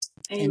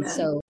 Amen. And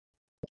so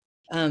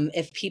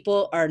if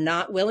people are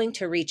not willing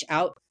to reach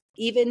out,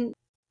 even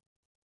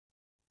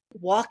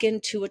walk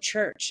into a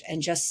church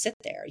and just sit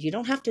there. You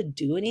don't have to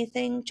do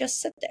anything, just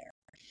sit there.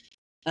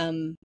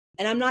 And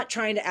I'm not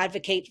trying to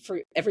advocate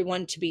for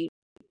everyone to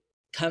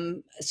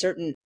become a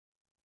certain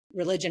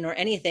religion or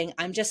anything.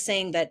 I'm just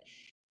saying that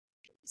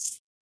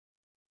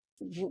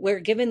we're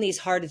given these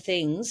hard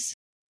things.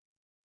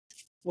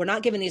 We're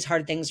not given these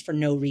hard things for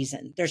no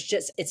reason. There's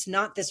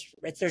no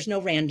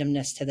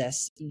randomness to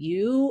this.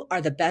 You are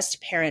the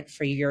best parent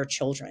for your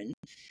children.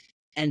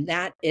 And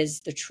that is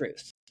the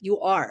truth. You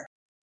are.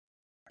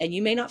 And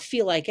you may not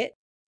feel like it,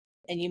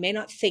 and you may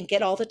not think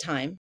it all the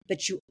time,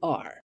 but you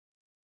are.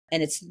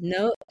 And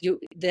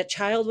the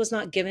child was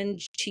not given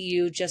to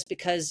you just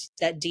because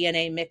that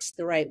DNA mixed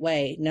the right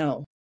way.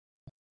 No,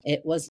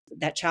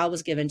 that child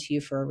was given to you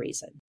for a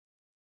reason.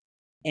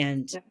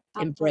 And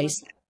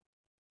embrace that.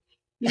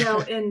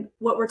 And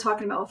what we're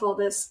talking about with all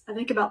this, I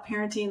think about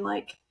parenting,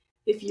 like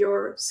if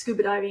you're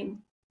scuba diving,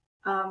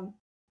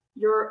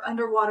 you're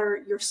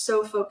underwater, you're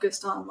so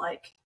focused on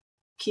like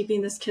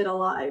keeping this kid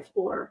alive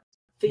or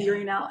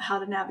figuring out how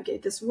to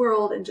navigate this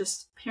world and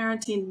just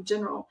parenting in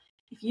general.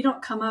 If you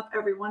don't come up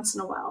every once in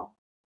a while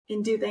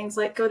and do things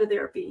like go to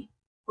therapy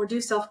or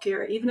do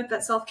self-care, even if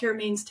that self-care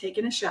means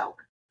taking a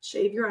shower,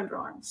 shave your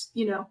underarms,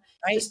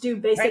 just do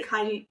basic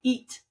hygiene,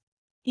 eat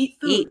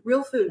food,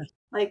 real food,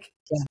 like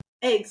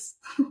eggs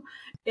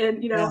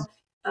and,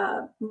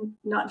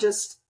 not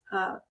just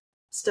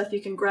stuff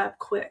you can grab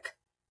quick.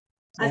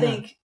 I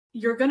think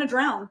you're going to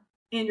drown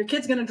and your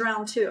kid's going to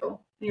drown too.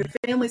 And your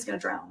family's going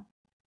to drown.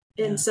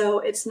 And so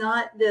it's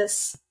not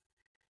this,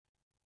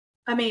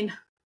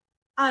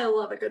 I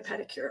love a good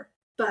pedicure,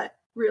 but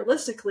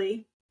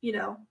realistically,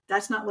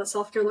 that's not what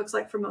self-care looks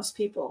like for most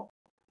people.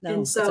 No,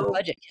 and so it's a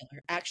budget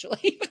killer,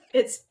 actually.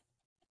 it's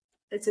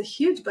a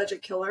huge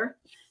budget killer.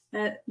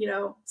 And,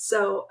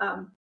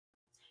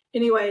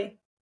 anyway,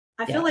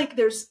 I feel like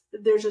there's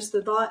just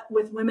the thought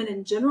with women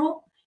in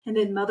general, and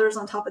then mothers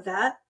on top of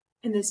that,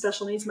 and then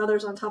special needs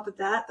mothers on top of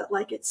that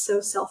like it's so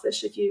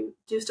selfish if you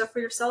do stuff for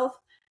yourself.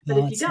 But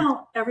if you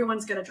don't,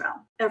 everyone's going to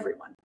drown.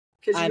 Everyone.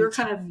 Because you're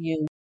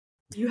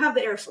you have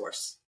the air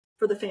source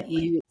for the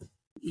family.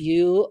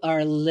 You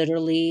are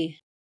literally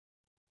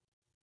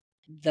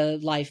the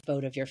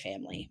lifeboat of your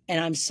family. And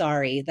I'm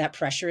sorry, that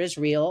pressure is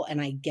real, and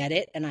I get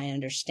it, and I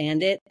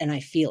understand it, and I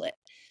feel it.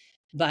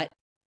 But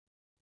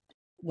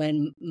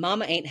when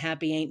mama ain't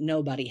happy, ain't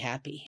nobody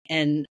happy.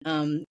 And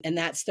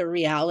that's the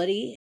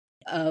reality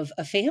of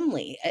a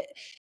family.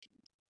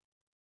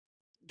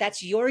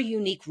 That's your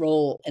unique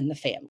role in the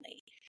family.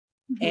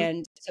 Mm-hmm.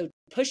 And so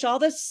push all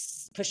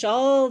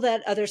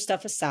that other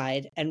stuff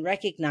aside and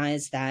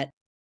recognize that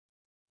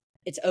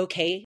it's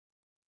okay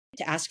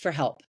to ask for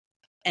help,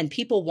 and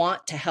people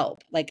want to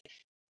help. Like,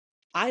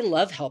 I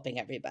love helping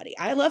everybody.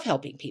 I love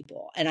helping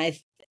people.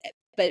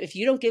 But if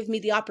you don't give me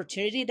the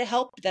opportunity to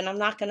help, then I'm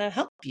not going to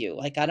help you.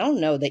 Like, I don't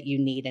know that you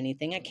need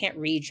anything. I can't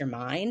read your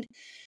mind.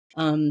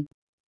 And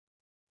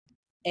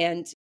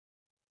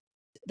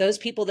those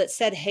people that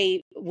said,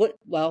 hey,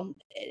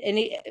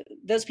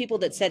 those people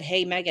that said,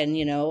 hey, Megan,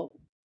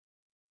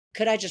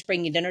 could I just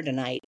bring you dinner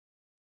tonight?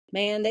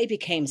 Man, they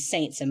became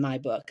saints in my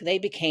book. They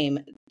became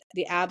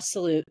the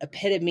absolute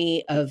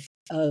epitome of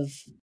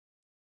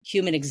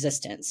human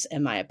existence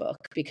in my book,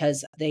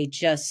 because they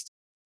just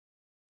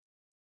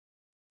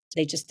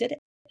did it.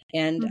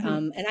 And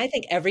and I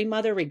think every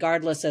mother,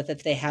 regardless of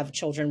if they have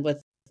children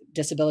with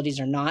disabilities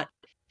or not,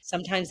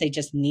 sometimes they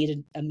just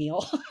need a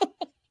meal.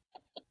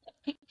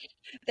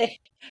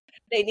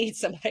 They need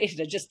somebody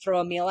to just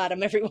throw a meal at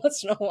them every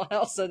once in a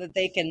while so that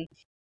they can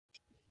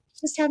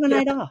just have a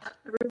night off.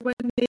 Everyone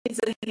needs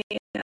a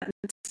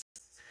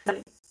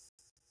hand.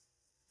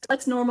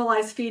 Let's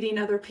normalize feeding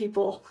other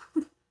people.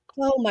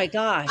 Oh my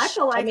gosh. I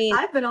feel like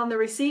I've been on the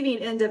receiving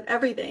end of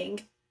everything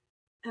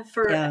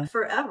for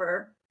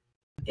forever.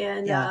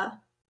 And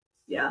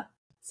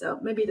so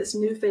maybe this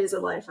new phase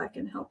of life I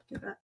can help do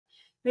that.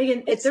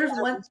 Megan, if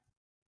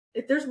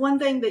there's one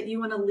thing that you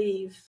want to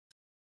leave,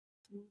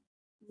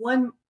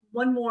 one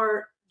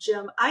more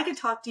gem, I could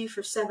talk to you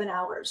for 7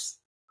 hours,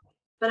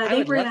 but I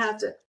think we're going to have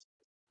to,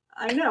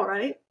 I know,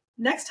 right?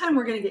 Next time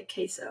we're going to get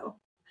queso.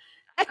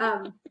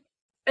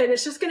 And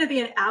it's just going to be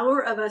an hour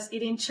of us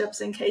eating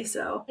chips and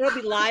queso. It'll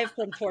be live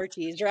from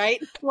Torchy's,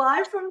 right?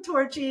 Live from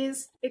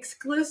Torchy's,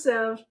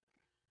 exclusive.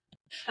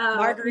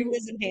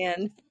 Margaritas in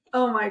hand.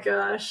 Oh my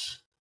gosh.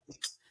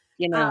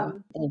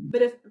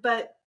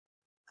 But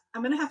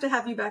I'm going to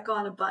have you back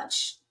on a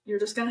bunch. You're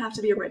just going to have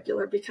to be a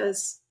regular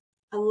because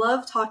I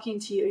love talking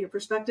to you. Your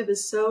perspective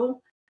is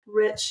so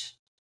rich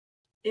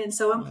and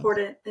so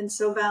important and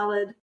so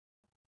valid.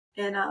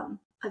 And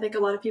I think a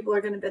lot of people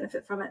are going to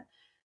benefit from it.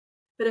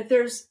 But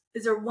is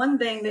there one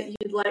thing that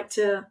you'd like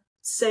to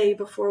say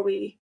before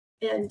we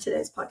end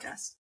today's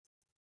podcast?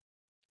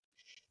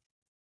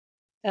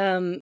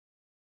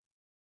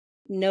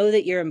 Know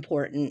that you're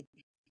important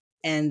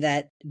and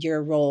that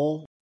your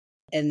role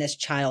in this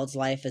child's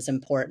life is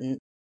important.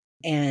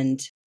 And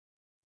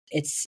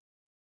it's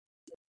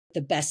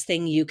the best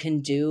thing you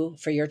can do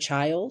for your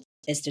child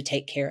is to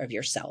take care of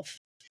yourself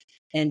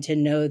and to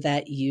know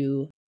that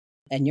you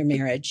and your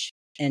marriage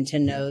and to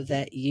know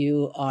that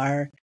you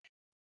are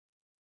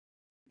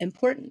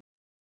important.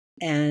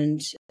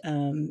 And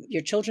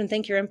your children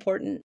think you're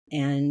important,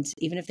 and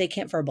even if they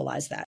can't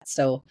verbalize that.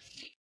 So,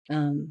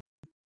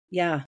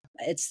 yeah,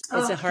 it's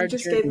a hard You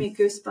just journey. gave me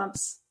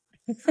goosebumps.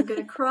 I'm going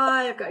to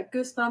cry. I've got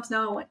goosebumps.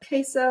 Now I want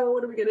queso.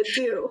 What are we going to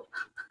do?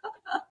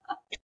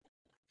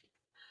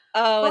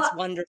 Oh, well, it's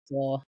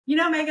wonderful. You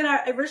know, Megan,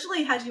 I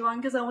originally had you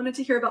on because I wanted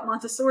to hear about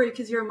Montessori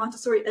because you're a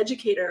Montessori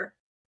educator.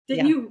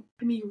 Didn't you?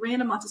 I mean, you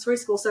ran a Montessori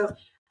school. So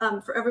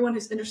for everyone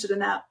who's interested in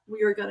that,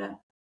 we are going to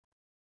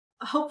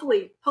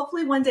hopefully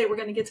one day we're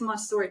going to get to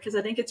Montessori because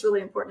I think it's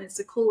really important. It's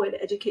a cool way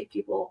to educate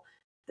people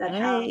that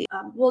have,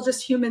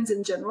 just humans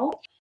in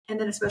general, and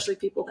then especially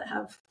people that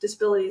have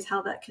disabilities,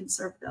 how that can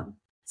serve them.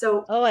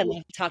 So, I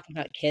love talking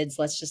about kids.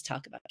 Let's just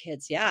talk about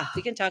kids. Yeah,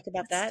 we can talk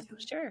about that.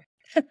 Sure.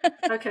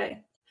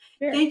 Okay.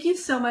 Sure. Thank you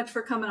so much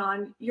for coming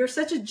on. You're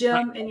such a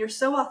gem and you're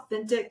so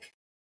authentic.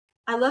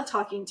 I love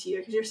talking to you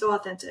because you're so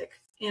authentic.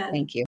 And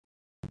thank you.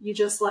 You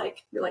just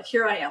you're like,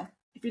 here I am.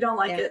 If you don't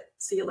like it,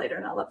 see you later.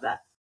 And I love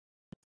that.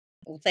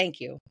 Well, thank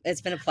you.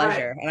 It's been a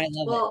pleasure. And I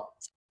love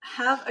it.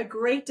 Have a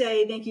great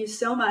day. Thank you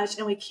so much.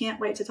 And we can't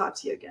wait to talk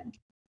to you again.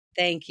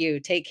 Thank you.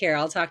 Take care.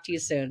 I'll talk to you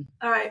soon.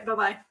 All right.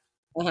 Bye-bye.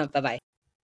 Bye-bye.